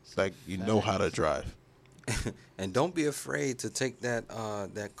 Like you know how to drive. And don't be afraid to take that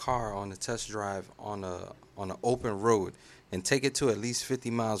car on a test drive on an open road and take it to at least 50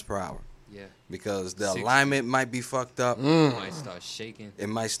 miles per hour. Yeah. Because the alignment might be fucked up. It might start shaking. It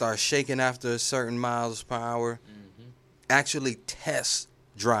might start shaking after a certain miles per hour. Mm-hmm. Actually test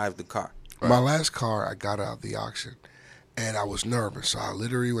drive the car. My last car, I got out of the auction, and I was nervous. So I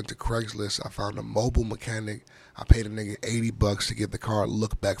literally went to Craigslist. I found a mobile mechanic. I paid a nigga $80 to get the car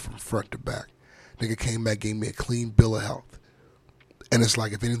looked back from front to back. Nigga came back, gave me a clean bill of health. And it's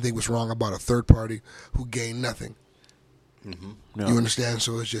like if anything was wrong, I bought a third party who gained nothing. Yeah. You understand?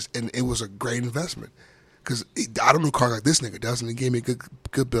 So it's just, and it was a great investment. Because I don't know car like this nigga does, and he gave me a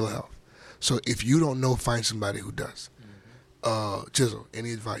good bill of health. So if you don't know, find somebody who does. Jizzle,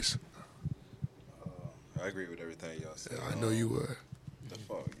 any advice? I agree with everything y'all said. I know you would. The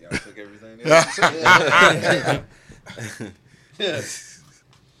fuck? Y'all took everything there? Yes.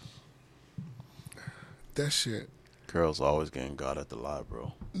 That shit. Girls always getting God at the lot,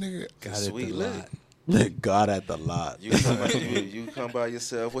 bro. Nigga. Got Sweet it the lick. lot. God at the lot. You come by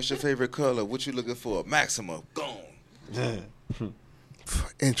yourself. What's your favorite color? What you looking for? Maxima. Gone.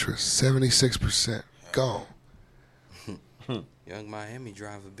 Interest, 76%. Gone. Young Miami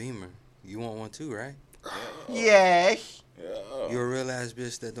drive a Beamer. You want one too, right? Yes. You a real ass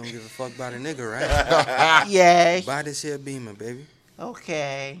bitch that don't give a fuck about a nigga, right? Yes. Buy this here Beamer, baby.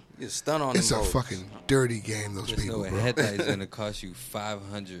 Okay. You stun on It's them a hoes. fucking dirty game, those Just people, know a bro. headlight is gonna cost you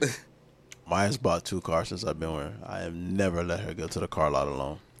 $500. Maya's bought 2 cars since I've been with her. I have never let her go to the car lot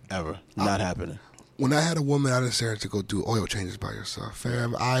alone. Ever. Not happening. When I had a woman, I didn't send her to go do oil changes by yourself.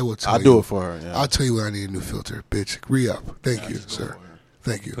 Fam, I will tell I'll you. do it for her. Yeah. I'll tell you when I need a new filter. Bitch, re-up. Thank you, sir.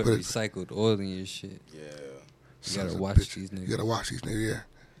 Thank you. Put But recycled oil in your shit. Yeah. You gotta sons of watch bitches. these niggas. You gotta watch these niggas, yeah.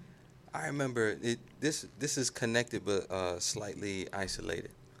 I remember it. This is connected but slightly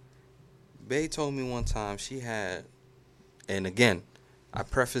isolated. Bae told me one time she had, and again, I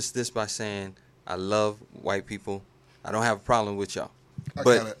preface this by saying I love white people. I don't have a problem with y'all. I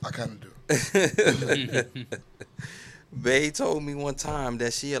kind of do. Bae told me one time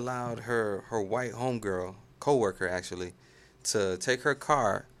that she allowed her white homegirl, coworker actually, to take her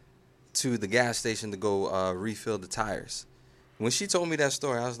car to the gas station to go refill the tires. When she told me that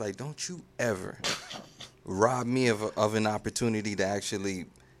story, I was like, don't you ever rob me of an opportunity to actually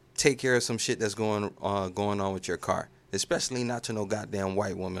take care of some shit that's going on with your car, especially not to no goddamn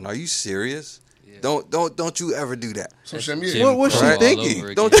white woman. Are you serious? Yeah. Don't you ever do that. So What was she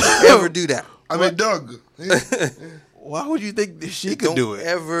thinking? Don't you ever do that. I mean, Doug. Why would you think that she could do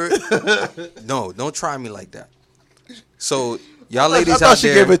it? No, don't try me like that. So y'all ladies I out thought she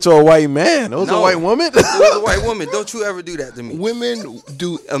there, gave it to a white man. It was a white woman. It was a white woman. Don't you ever do that to me. Women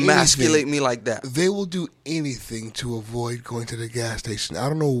do Emasculate anything. me like that. They will do anything to avoid going to the gas station. I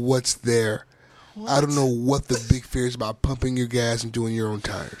don't know what's there. I don't know what the big fear is about pumping your gas and doing your own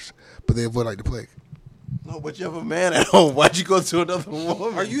tires. But they avoid like the plague. No, but you have a man at home. Why'd you go to another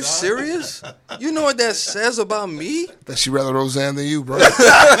woman? Are you serious? You know what that says about me? That she rather Roseanne than you, bro. She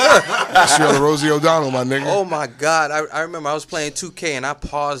rather Rosie O'Donnell, my nigga. Oh my God! I remember I was playing 2K and I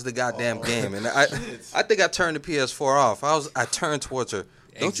paused the goddamn game and I think I turned the PS4 off. I turned towards her.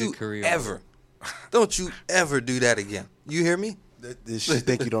 Don't you ever do that again? You hear me? Did she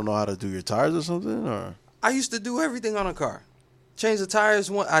think you don't know how to do your tires or something? Or I used to do everything on a car. Change the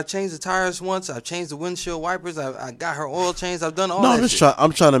tires once. I changed the tires once. I changed the windshield wipers. I got her oil changed. I've done all that. No,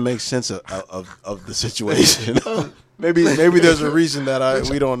 I'm trying to make sense of the situation. maybe there's a reason that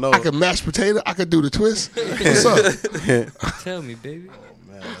we don't know. I could mash potato. I could do the twist. What's up? Tell me, baby.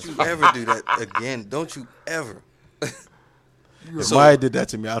 Don't you ever do that again. Don't you ever. If Maya did that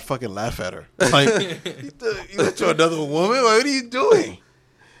to me, I'd fucking laugh at her. Like, you went to another woman? Like, what are you doing?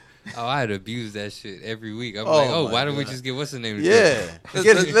 Oh, I'd abuse that shit every week. I'm why don't we just get what's the name? Yeah.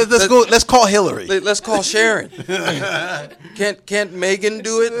 Let's go. Let's call Hillary. Let's call Sharon. Can't Megan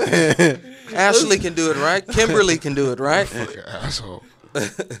do it? Ashley can do it, right? Kimberly can do it, right? Fucking asshole.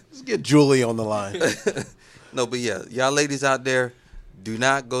 Let's get Julie on the line. No, but yeah, y'all ladies out there, do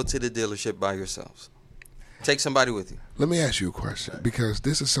not go to the dealership by yourselves. Take somebody with you. Let me ask you a question, because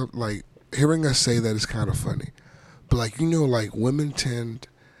this is something like hearing us say that is kind of funny, but like like women tend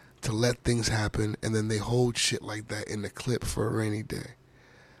to let things happen and then they hold shit like that in the clip for a rainy day.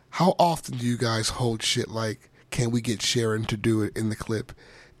 How often do you guys hold shit like, can we get Sharon to do it in the clip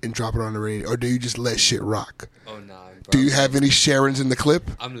and drop it on the rainy, or do you just let shit rock? Oh nah, bro. Do you have any Sharons in the clip?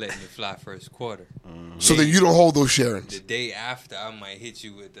 I'm letting it fly first quarter. So then you don't hold those Sharons. The day after, I might hit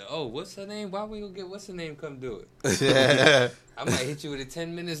you with what's her name? Why we gonna get what's her name? Come do it. I might hit you with it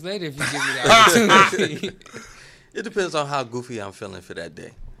 10 minutes later if you give me the opportunity. It depends on how goofy I'm feeling for that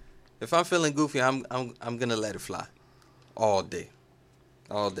day. If I'm feeling goofy, I'm gonna let it fly, all day.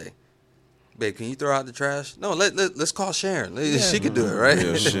 Babe, can you throw out the trash? No, let's call Sharon. She could do it, right?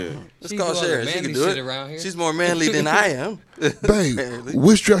 Yeah, shit. Let's call Sharon. She can do it. Around here. She's more manly than I am. Babe,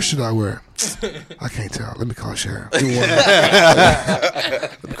 which dress should I wear? I can't tell. Let me call Sharon. Let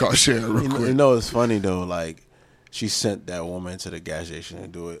me call Sharon real quick. You know, it's funny though. Like, she sent that woman to the gas station to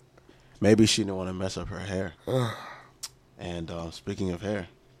do it. Maybe she didn't want to mess up her hair. And speaking of hair,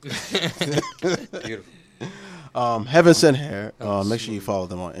 Beautiful. Heaven Sent Hair. Make sure you follow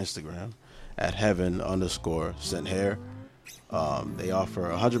them on Instagram at heaven_sent hair. They offer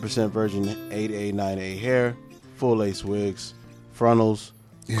 100% virgin 8898 hair, full lace wigs, frontals,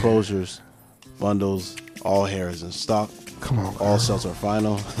 closures, bundles. All hair is in stock. Come on, all sales are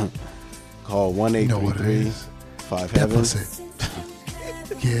final. Call 1-833-5-HEAVEN.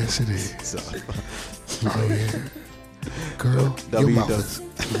 Yes, it is. Oh yeah, girl, your mouth is.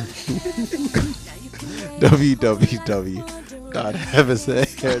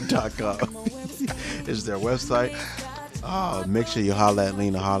 www.heavensenthair.com is their website. Make sure you holler at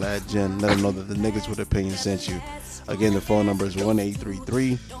Lena, holler at Jen. Let them know that the niggas with opinion sent you. Again, the phone number is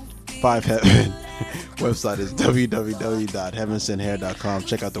 1-833-5-HEAVEN. Website is www.heavensenthair.com.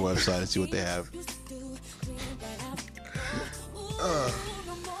 Check out the website and see what they have.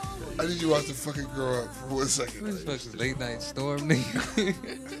 I need you to watch the fucking grow up for 1 second. What the fuck is Late Night Storm, nigga?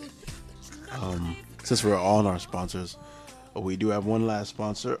 Since we're on our sponsors, we do have one last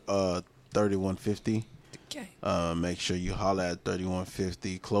sponsor, 3150. Make sure you holler at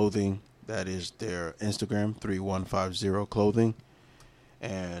 3150 Clothing. That is their Instagram, 3150 Clothing.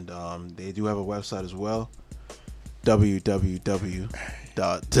 And they do have a website as well,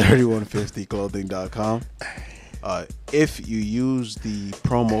 www.3150clothing.com. If you use the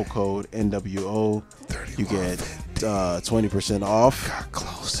promo code NWO, you get 20% off.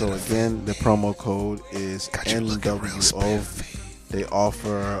 So again, the promo code is NWO. They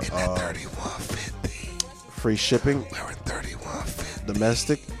offer free shipping,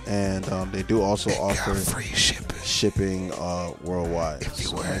 domestic, and they do also offer free shipping worldwide.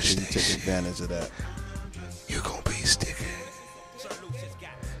 So make sure you take advantage of that. You're gonna be sticking.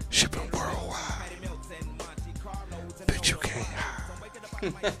 Shipping worldwide. Bitch, you can't hide.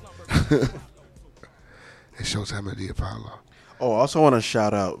 It's showtime at the Apollo. Oh, I also want to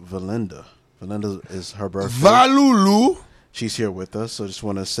shout out Valinda. Valinda is her birthday. Valulu. She's here with us, so just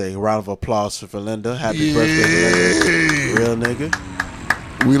want to say a round of applause for Valinda. Happy birthday, Valinda. Real nigga.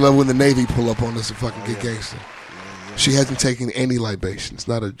 We love when the Navy pull up on us and fucking get gangster. She hasn't taken any libations.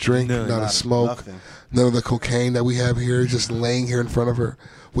 Not a drink, not a smoke. None of the cocaine that we have here, just laying here in front of her.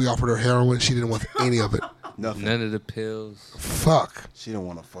 We offered her heroin. She didn't want any of it. Nothing. None of the pills. Fuck. She didn't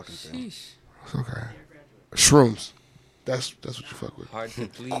want a fucking thing. It's okay. Shrooms. That's what you fuck with. Hard to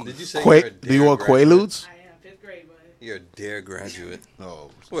please. Did you say Do you want Quaaludes? I am 5th grade, buddy. You're a DARE graduate.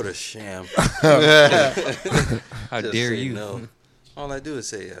 No. What a sham. How Just dare say you? No. All I do is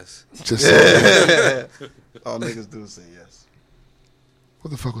say yes. Just say All niggas do is say yes.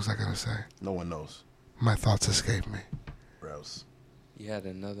 What the fuck was I gonna say? No one knows. My thoughts escaped me. Gross. You had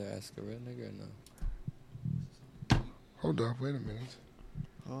another Ask a Real Nigga or no? Hold up, wait a minute.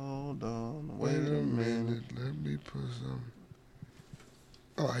 Hold on. Wait a minute. Let me put some.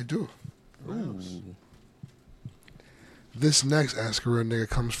 Oh, I do. Ooh. This next Ask a Real Nigga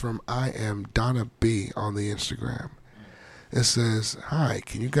comes from I am Donna B on the Instagram. It says, "Hi,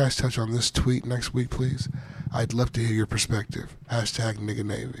 can you guys touch on this tweet next week, please? I'd love to hear your perspective. Hashtag Nigga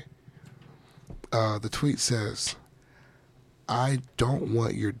Navy." The tweet says, "I don't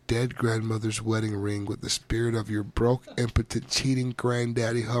want your dead grandmother's wedding ring with the spirit of your broke, impotent, cheating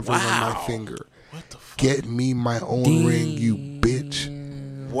granddaddy hovering on my finger. What the fuck? Get me my own ring, you bitch."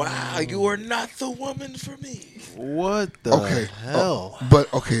 Wow, you are not the woman for me. What the hell?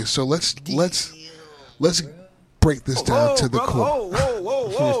 But okay, so let's break this down to the core.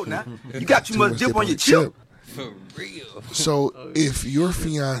 Whoa. Now, you got too much dip on your chip. For real. So if your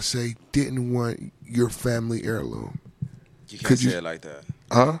fiance didn't want your family heirloom, You can't say it like that.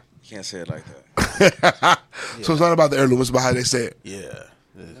 huh? You can't say it like that. So it's not about the heirloom, it's about how they say it. Yeah.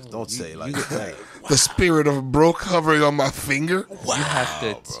 Don't say it like that. The spirit of broke hovering on my finger.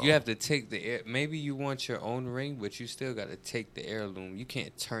 You have to take the air. Maybe you want your own ring, but you still got to take the heirloom. You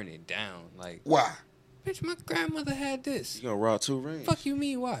can't turn it down. Like, Why? bitch, my grandmother had this. You gonna rob 2 rings. Fuck you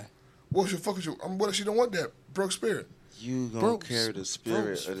mean why? What should fuck with you? What if she don't want that broke spirit? You gonna Broke carry the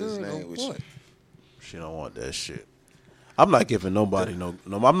spirit of this spirit name of with what? you. She don't want that shit. I'm not giving nobody no.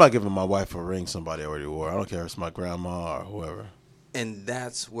 I'm not giving my wife a ring somebody already wore. I don't care if it's my grandma or whoever. And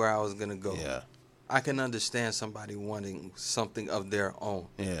that's where I was going to go. Yeah. I can understand somebody wanting something of their own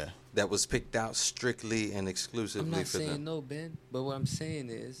Yeah. that was picked out strictly and I'm exclusively not for saying them. no, Ben. But what I'm saying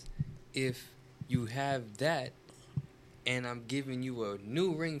is, if you have that, and I'm giving you a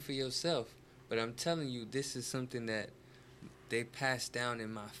new ring for yourself, but I'm telling you this is something that they passed down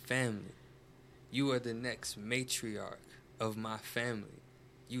in my family. You are the next matriarch of my family.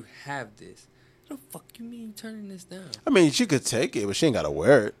 You have this. What the fuck you mean turning this down? I mean, she could take it, but she ain't got to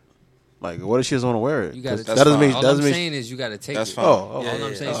wear it. Like, what if she doesn't want to wear it? You gotta. That doesn't mean. All Doesn't I'm mean. saying is you got to take That's it. fine. Oh, All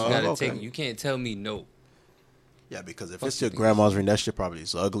I'm saying is you got to okay. take it. You can't tell me no. Yeah, because if Fuck it's you your think grandma's ring, that shit probably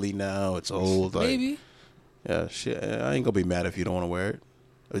is ugly now. It's old. Like, Maybe. yeah, shit. I ain't gonna be mad if you don't want to wear it.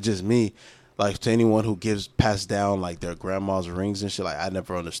 It's just me. Like, to anyone who passed down like their grandma's rings and shit, like, I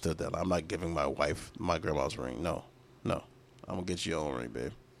never understood that. Like, I'm not giving my wife my grandma's ring. No. I'm gonna get you your own ring,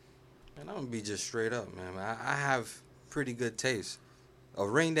 babe. And I'm gonna be just straight up, man. I have pretty good taste. A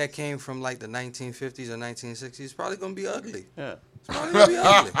ring that came from like the 1950s or 1960s is probably gonna be ugly. Yeah. It's probably gonna be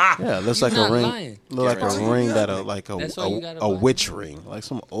ugly. Yeah, it looks You're like a not ring. lying. Look like It's a probably ring gonna that be ugly. like That's all you gotta a buy. witch ring, like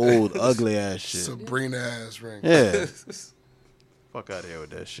some old ugly ass shit. Sabrina ass ring. Yeah. Fuck out of here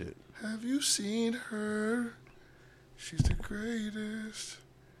with that shit. Have you seen her? She's the greatest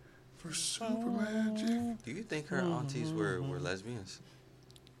for super magic. Do you think her aunties were lesbians?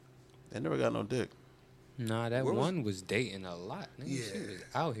 They never got no dick. Nah, that Where was- one was dating a lot. Nigga. She Yeah. was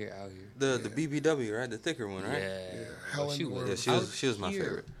out here. The BBW, right? The thicker one, right? Yeah. Helen she Word. was. Yeah, out she was my here.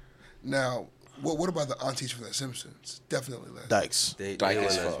 favorite. Now, what about the aunties from The Simpsons? Definitely less. Dykes. They Dyke were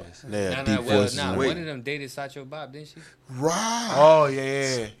as fuck. lesbians. They had Nah, deep voices. nah, and one everything. of them dated Sideshow Bob, didn't she? Right. Oh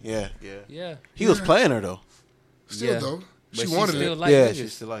yeah. Yeah. He was playing her though. Still Yeah. though, But she wanted still it. liked Yeah, niggas. she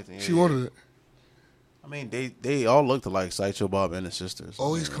still liked it. Yeah, She yeah. wanted it. I mean, they all looked alike, Sideshow Bob and his sisters.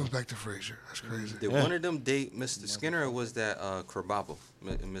 Always comes back to Frasier. That's crazy. Did Yeah. one of them date Mr. Skinner or was that Krabappel?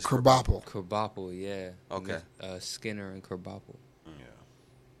 Miss Kerbopple. Kerbopple, yeah. Okay. Skinner and Kerbopple. Yeah,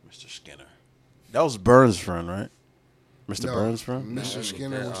 Mr. Skinner. That was Burns' friend, right? Mr. No, Burns' friend. Mr.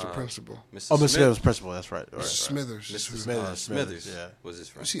 Skinner was the principal. Mr. Oh, Mr. Smith. Skinner's principal. That's right. Right, Mr. right. Smithers. Mr. Smithers. Smithers Yeah. was his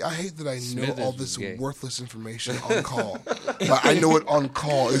friend. See, I hate that I know Smithers all was this gay. worthless information on call. Like, I know it on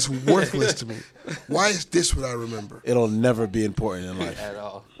call. It's worthless to me. Why is this what I remember? It'll never be important in life. At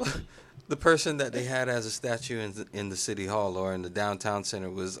all. The person that they had as a statue in the city hall or in the downtown center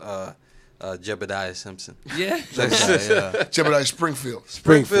was Jebediah Simpson. Yeah. Yeah. Jebediah Springfield.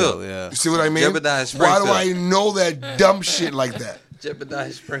 Springfield. Yeah. You see what I mean? Jebediah Why do Springfield. I know that dumb shit like that?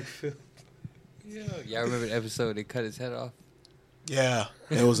 Jebediah Springfield. Yeah. Y'all remember the episode they cut his head off? Yeah.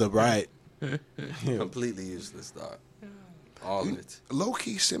 It was a riot. Completely useless, dog. All of it.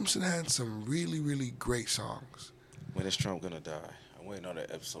 Low-key Simpson had some really, really great songs. When is Trump gonna die? I'm waiting on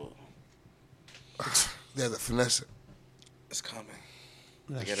that episode. They're the finesse. It's coming.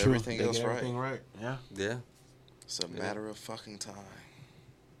 That's get true. everything They else get right. everything right. Yeah. Yeah. It's a matter of fucking time.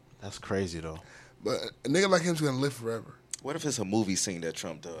 That's crazy though. But a nigga like him's gonna live forever. What if it's a movie scene that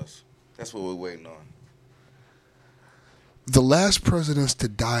Trump does? That's what we're waiting on. The last presidents to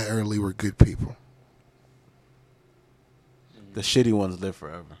die early were good people. The shitty ones live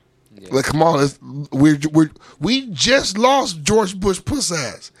forever. Yeah. Like, come on, we just lost George Bush puss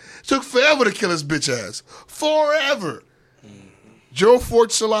ass. Took forever to kill his bitch ass. Forever. Joe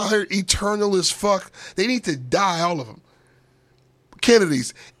Ford's still out here, eternal as fuck. They need to die, all of them.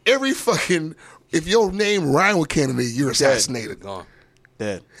 Kennedys, every fucking, if your name rhyme with Kennedy, you're assassinated. Gone.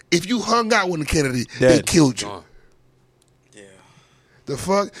 Dead. If you hung out with a Kennedy, they Dead. killed you. Gone. Yeah. The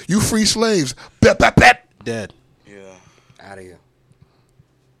fuck? You free slaves. Bet, bet, bet. Dead. Yeah. Out of here.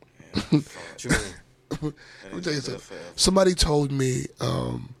 Yeah. What you mean? Let me tell you something. Somebody told me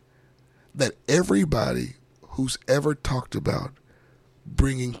that everybody who's ever talked about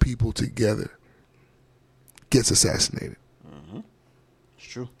bringing people together gets assassinated. It's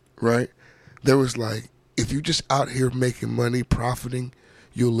true. Right? There was like, if you just out here making money, profiting,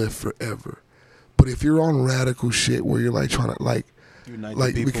 you'll live forever. But if you're on radical shit where you're like trying to like Unite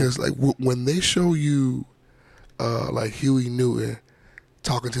like the people. because like when they show you like Huey Newton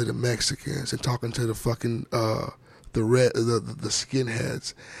talking to the Mexicans and talking to the fucking the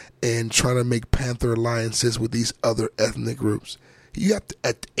skinheads and trying to make Panther alliances with these other ethnic groups, you have to,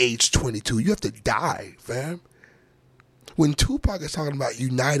 at age 22, you have to die, fam. When Tupac is talking about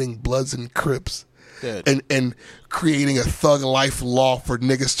uniting Bloods and Crips Dead. and creating a thug life law for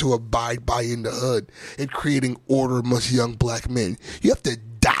niggas to abide by in the hood and creating order amongst young black men, you have to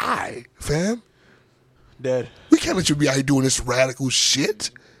die, fam. Dead. We can't let you be out here doing this radical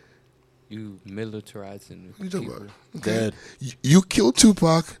shit. You militarizing What you people. talking about? Dead. You killed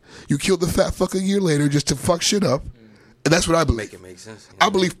Tupac. You killed the fat fuck a year later just to fuck shit up. And that's what I believe. Make it make sense. I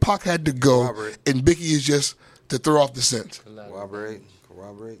believe Pac had to go, Corroborate. and Biggie is just to throw off the scent. Corroborate.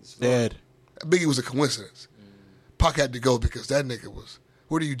 Dead. Biggie was a coincidence. Pac had to go because that nigga was,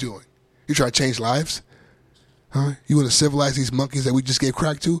 what are you doing? You try to change lives? Huh? You want to civilize these monkeys that we just gave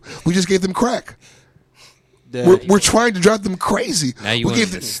crack to? We just gave them crack. We're trying to drive them crazy. Now you want them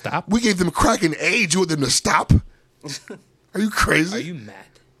to stop? We gave them crack and AIDS. You want them to stop? Are you crazy? Are you mad?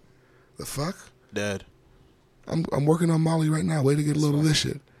 The fuck? Dad. I'm working on Molly right now. Way to get a little of this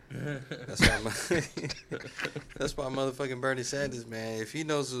shit. That's why motherfucking Bernie Sanders, man, if he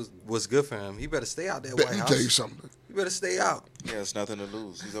knows what's good for him, he better stay out that White Let me House. tell you something. You better stay out. Yeah, it's nothing to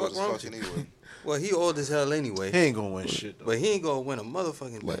lose. He's Fuck old as wrong fuck with you? anyway. Well, he old as hell anyway. He ain't gonna win shit, though. But he ain't gonna win a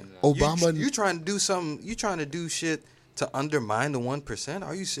motherfucking thing. Obama. You trying to do something? You trying to do shit to undermine the 1%?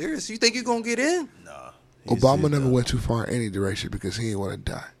 Are you serious? You think you gonna get in? Nah. Obama never went too far in any direction because he didn't want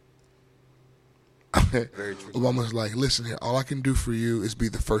to die. Very true. Obama's like, listen here, all I can do for you is be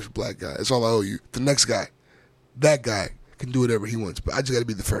the first black guy. That's all I owe you. The next guy, that guy can do whatever he wants, but I just got to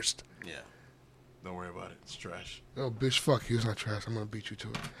be the first. Yeah. Don't worry about it. It's trash. Oh, bitch, fuck you. It's not trash. I'm going to beat you to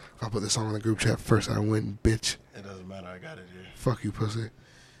it. If I put this song in the group chat first, I win, bitch. It doesn't matter. I got it here. Fuck you, pussy.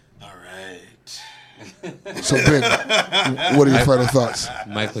 All right. So, Ben, what are your final thoughts?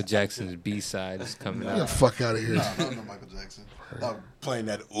 Michael Jackson's B-side is coming Get the out. fuck out of here. No, I don't know Michael Jackson. I'm playing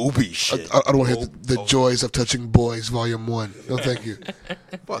that Ubi shit. I don't want to hear the Joys of Touching Boys, Volume 1. No, thank you.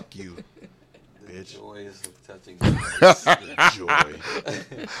 Fuck you, bitch. Joys of touching. Joy.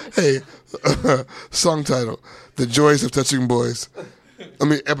 Hey, song title: "The Joys of Touching Boys." I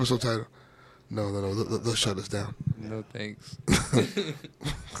mean, episode title. No, they'll shut us down. No thanks.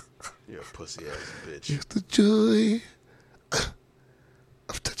 You're a pussy ass bitch. It's the joy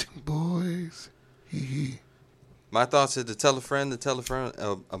of touching boys. Hee hee. My thoughts are to tell a friend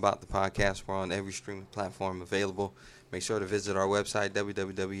about the podcast. We're on every streaming platform available. Make sure to visit our website,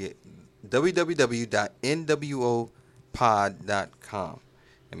 www.nwopod.com.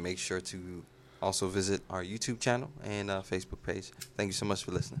 And make sure to also visit our YouTube channel and Facebook page. Thank you so much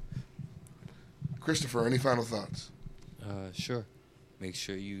for listening. Christopher, any final thoughts? Sure. Make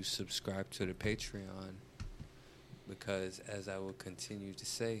sure you subscribe to the Patreon because, as I will continue to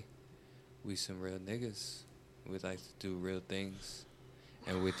say, we some real niggas. We like to do real things,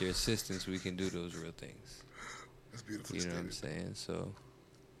 and with your assistance, we can do those real things. That's beautiful. You know what I'm saying? So,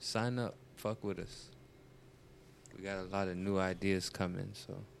 sign up. Fuck with us. We got a lot of new ideas coming,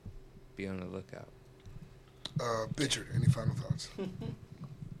 so be on the lookout. Bichard, any final thoughts?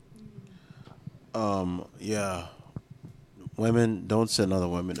 Yeah. Women, don't send other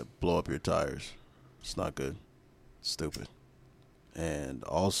women to blow up your tires. It's not good. It's stupid. And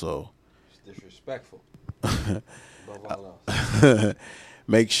also, It's disrespectful. Above all else.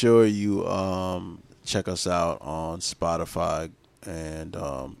 make sure you check us out on Spotify and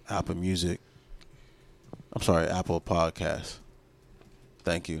Apple Music. I'm sorry, Apple Podcasts.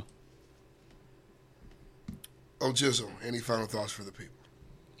 Thank you. Oh, Jizzle, any final thoughts for the people?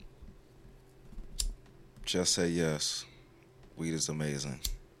 Just say yes. Weed is amazing.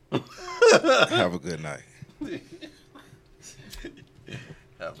 Have a good night.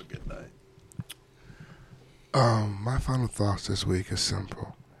 Have a good night. My final thoughts this week is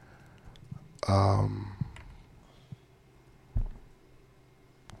simple.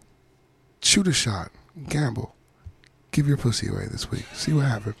 Shoot a shot. Gamble. Give your pussy away this week. See what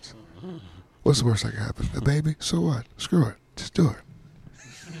happens. What's the worst that can happen? A baby? So what? Screw it. Just do it.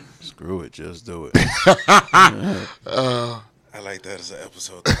 Screw it. Just do it. I like that as an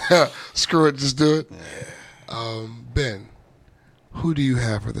episode. Screw it. Just do it. Yeah. Ben, who do you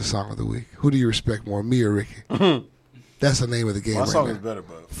have for the song of the week? Who do you respect more, me or Ricky? That's the name of the game. My right song now. is better,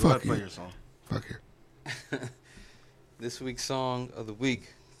 but Fuck play you. your song. Fuck you. This week's song of the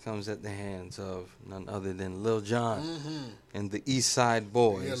week comes at the hands of none other than Lil Jon and the East Side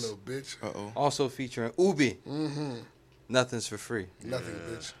Boys. Yeah, little bitch. Uh-oh. Also featuring Ubi. Nothing's for free. Nothing,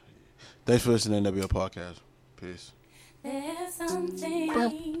 bitch. Thanks for listening to NWO Podcast. Peace. There's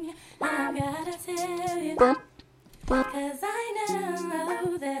something I gotta tell you. Cause I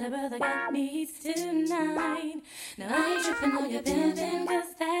know that a brother got needs tonight. Now I ain't tripping on your pimpin'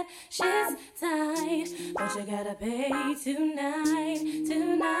 cause that shit's tight. But you gotta pay tonight.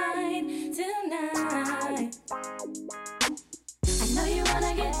 I know you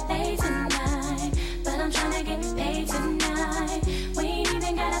wanna get paid tonight, but I'm tryna get paid tonight. We ain't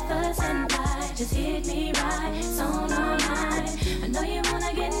even gotta fuss and fight, just hit me right, song all night. I know you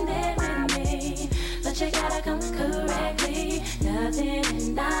wanna get in bed with me, but you gotta come correctly. Nothing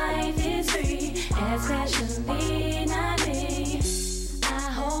in life is free, especially not me. I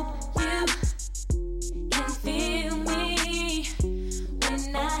hope you can feel me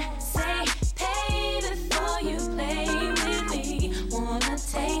when I say pay before you play with me. Wanna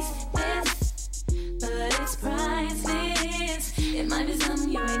taste this, but it's priceless. It might be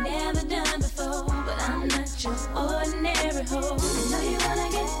something you ain't never done.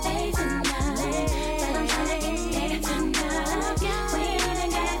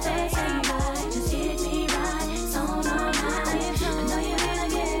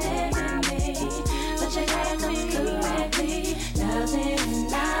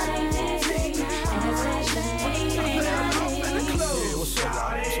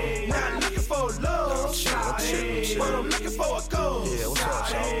 before I go. Yeah, what's up,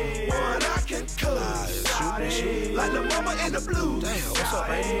 Shawty? One I can cook. Like the mama in the blues. Damn, what's up,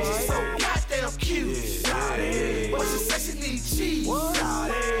 baby? She's so goddamn cute. But she said she need cheese.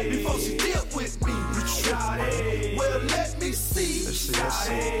 Before she deal with me. Well, let me see. Let's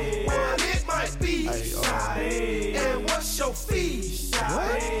see. What it might be. And what's your fee?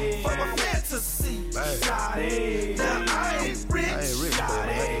 For my fantasy. Now I ain't rich,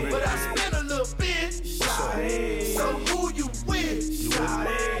 but I spend a little bit. So who you with?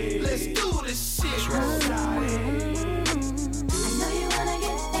 Let's do this shit. I know you wanna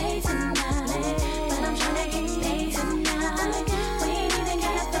get paid tonight, but I'm tryna get paid tonight. We ain't even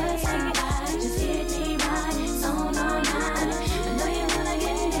got first thing right, just hit me right, zone all night. I know you wanna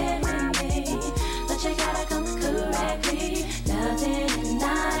get head with me, but you gotta come correctly. Loving and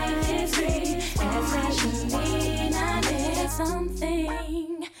life is free, especially now there's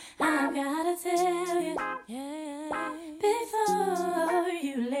something I've gotta tell you. Before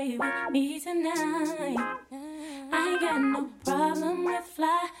you lay with me tonight, I ain't got no problem with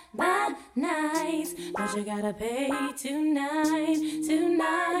fly by nights, but you gotta pay tonight.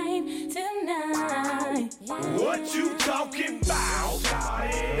 What you talking about?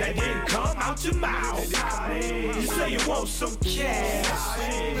 That didn't come out your mouth. You say you want some cash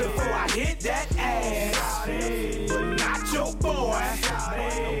before I hit that ass, but not your boy.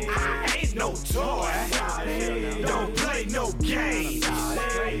 I ain't no toy. Don't play no games,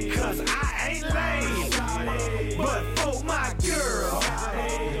 cause I ain't lame. But for my girl,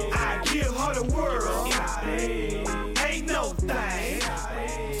 I give her the world. Ain't no thing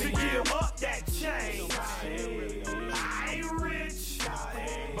to give up that change. I ain't rich,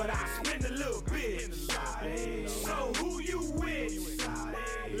 but I spend a little bit. So who you with?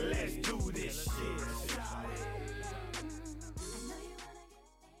 Let's do this shit.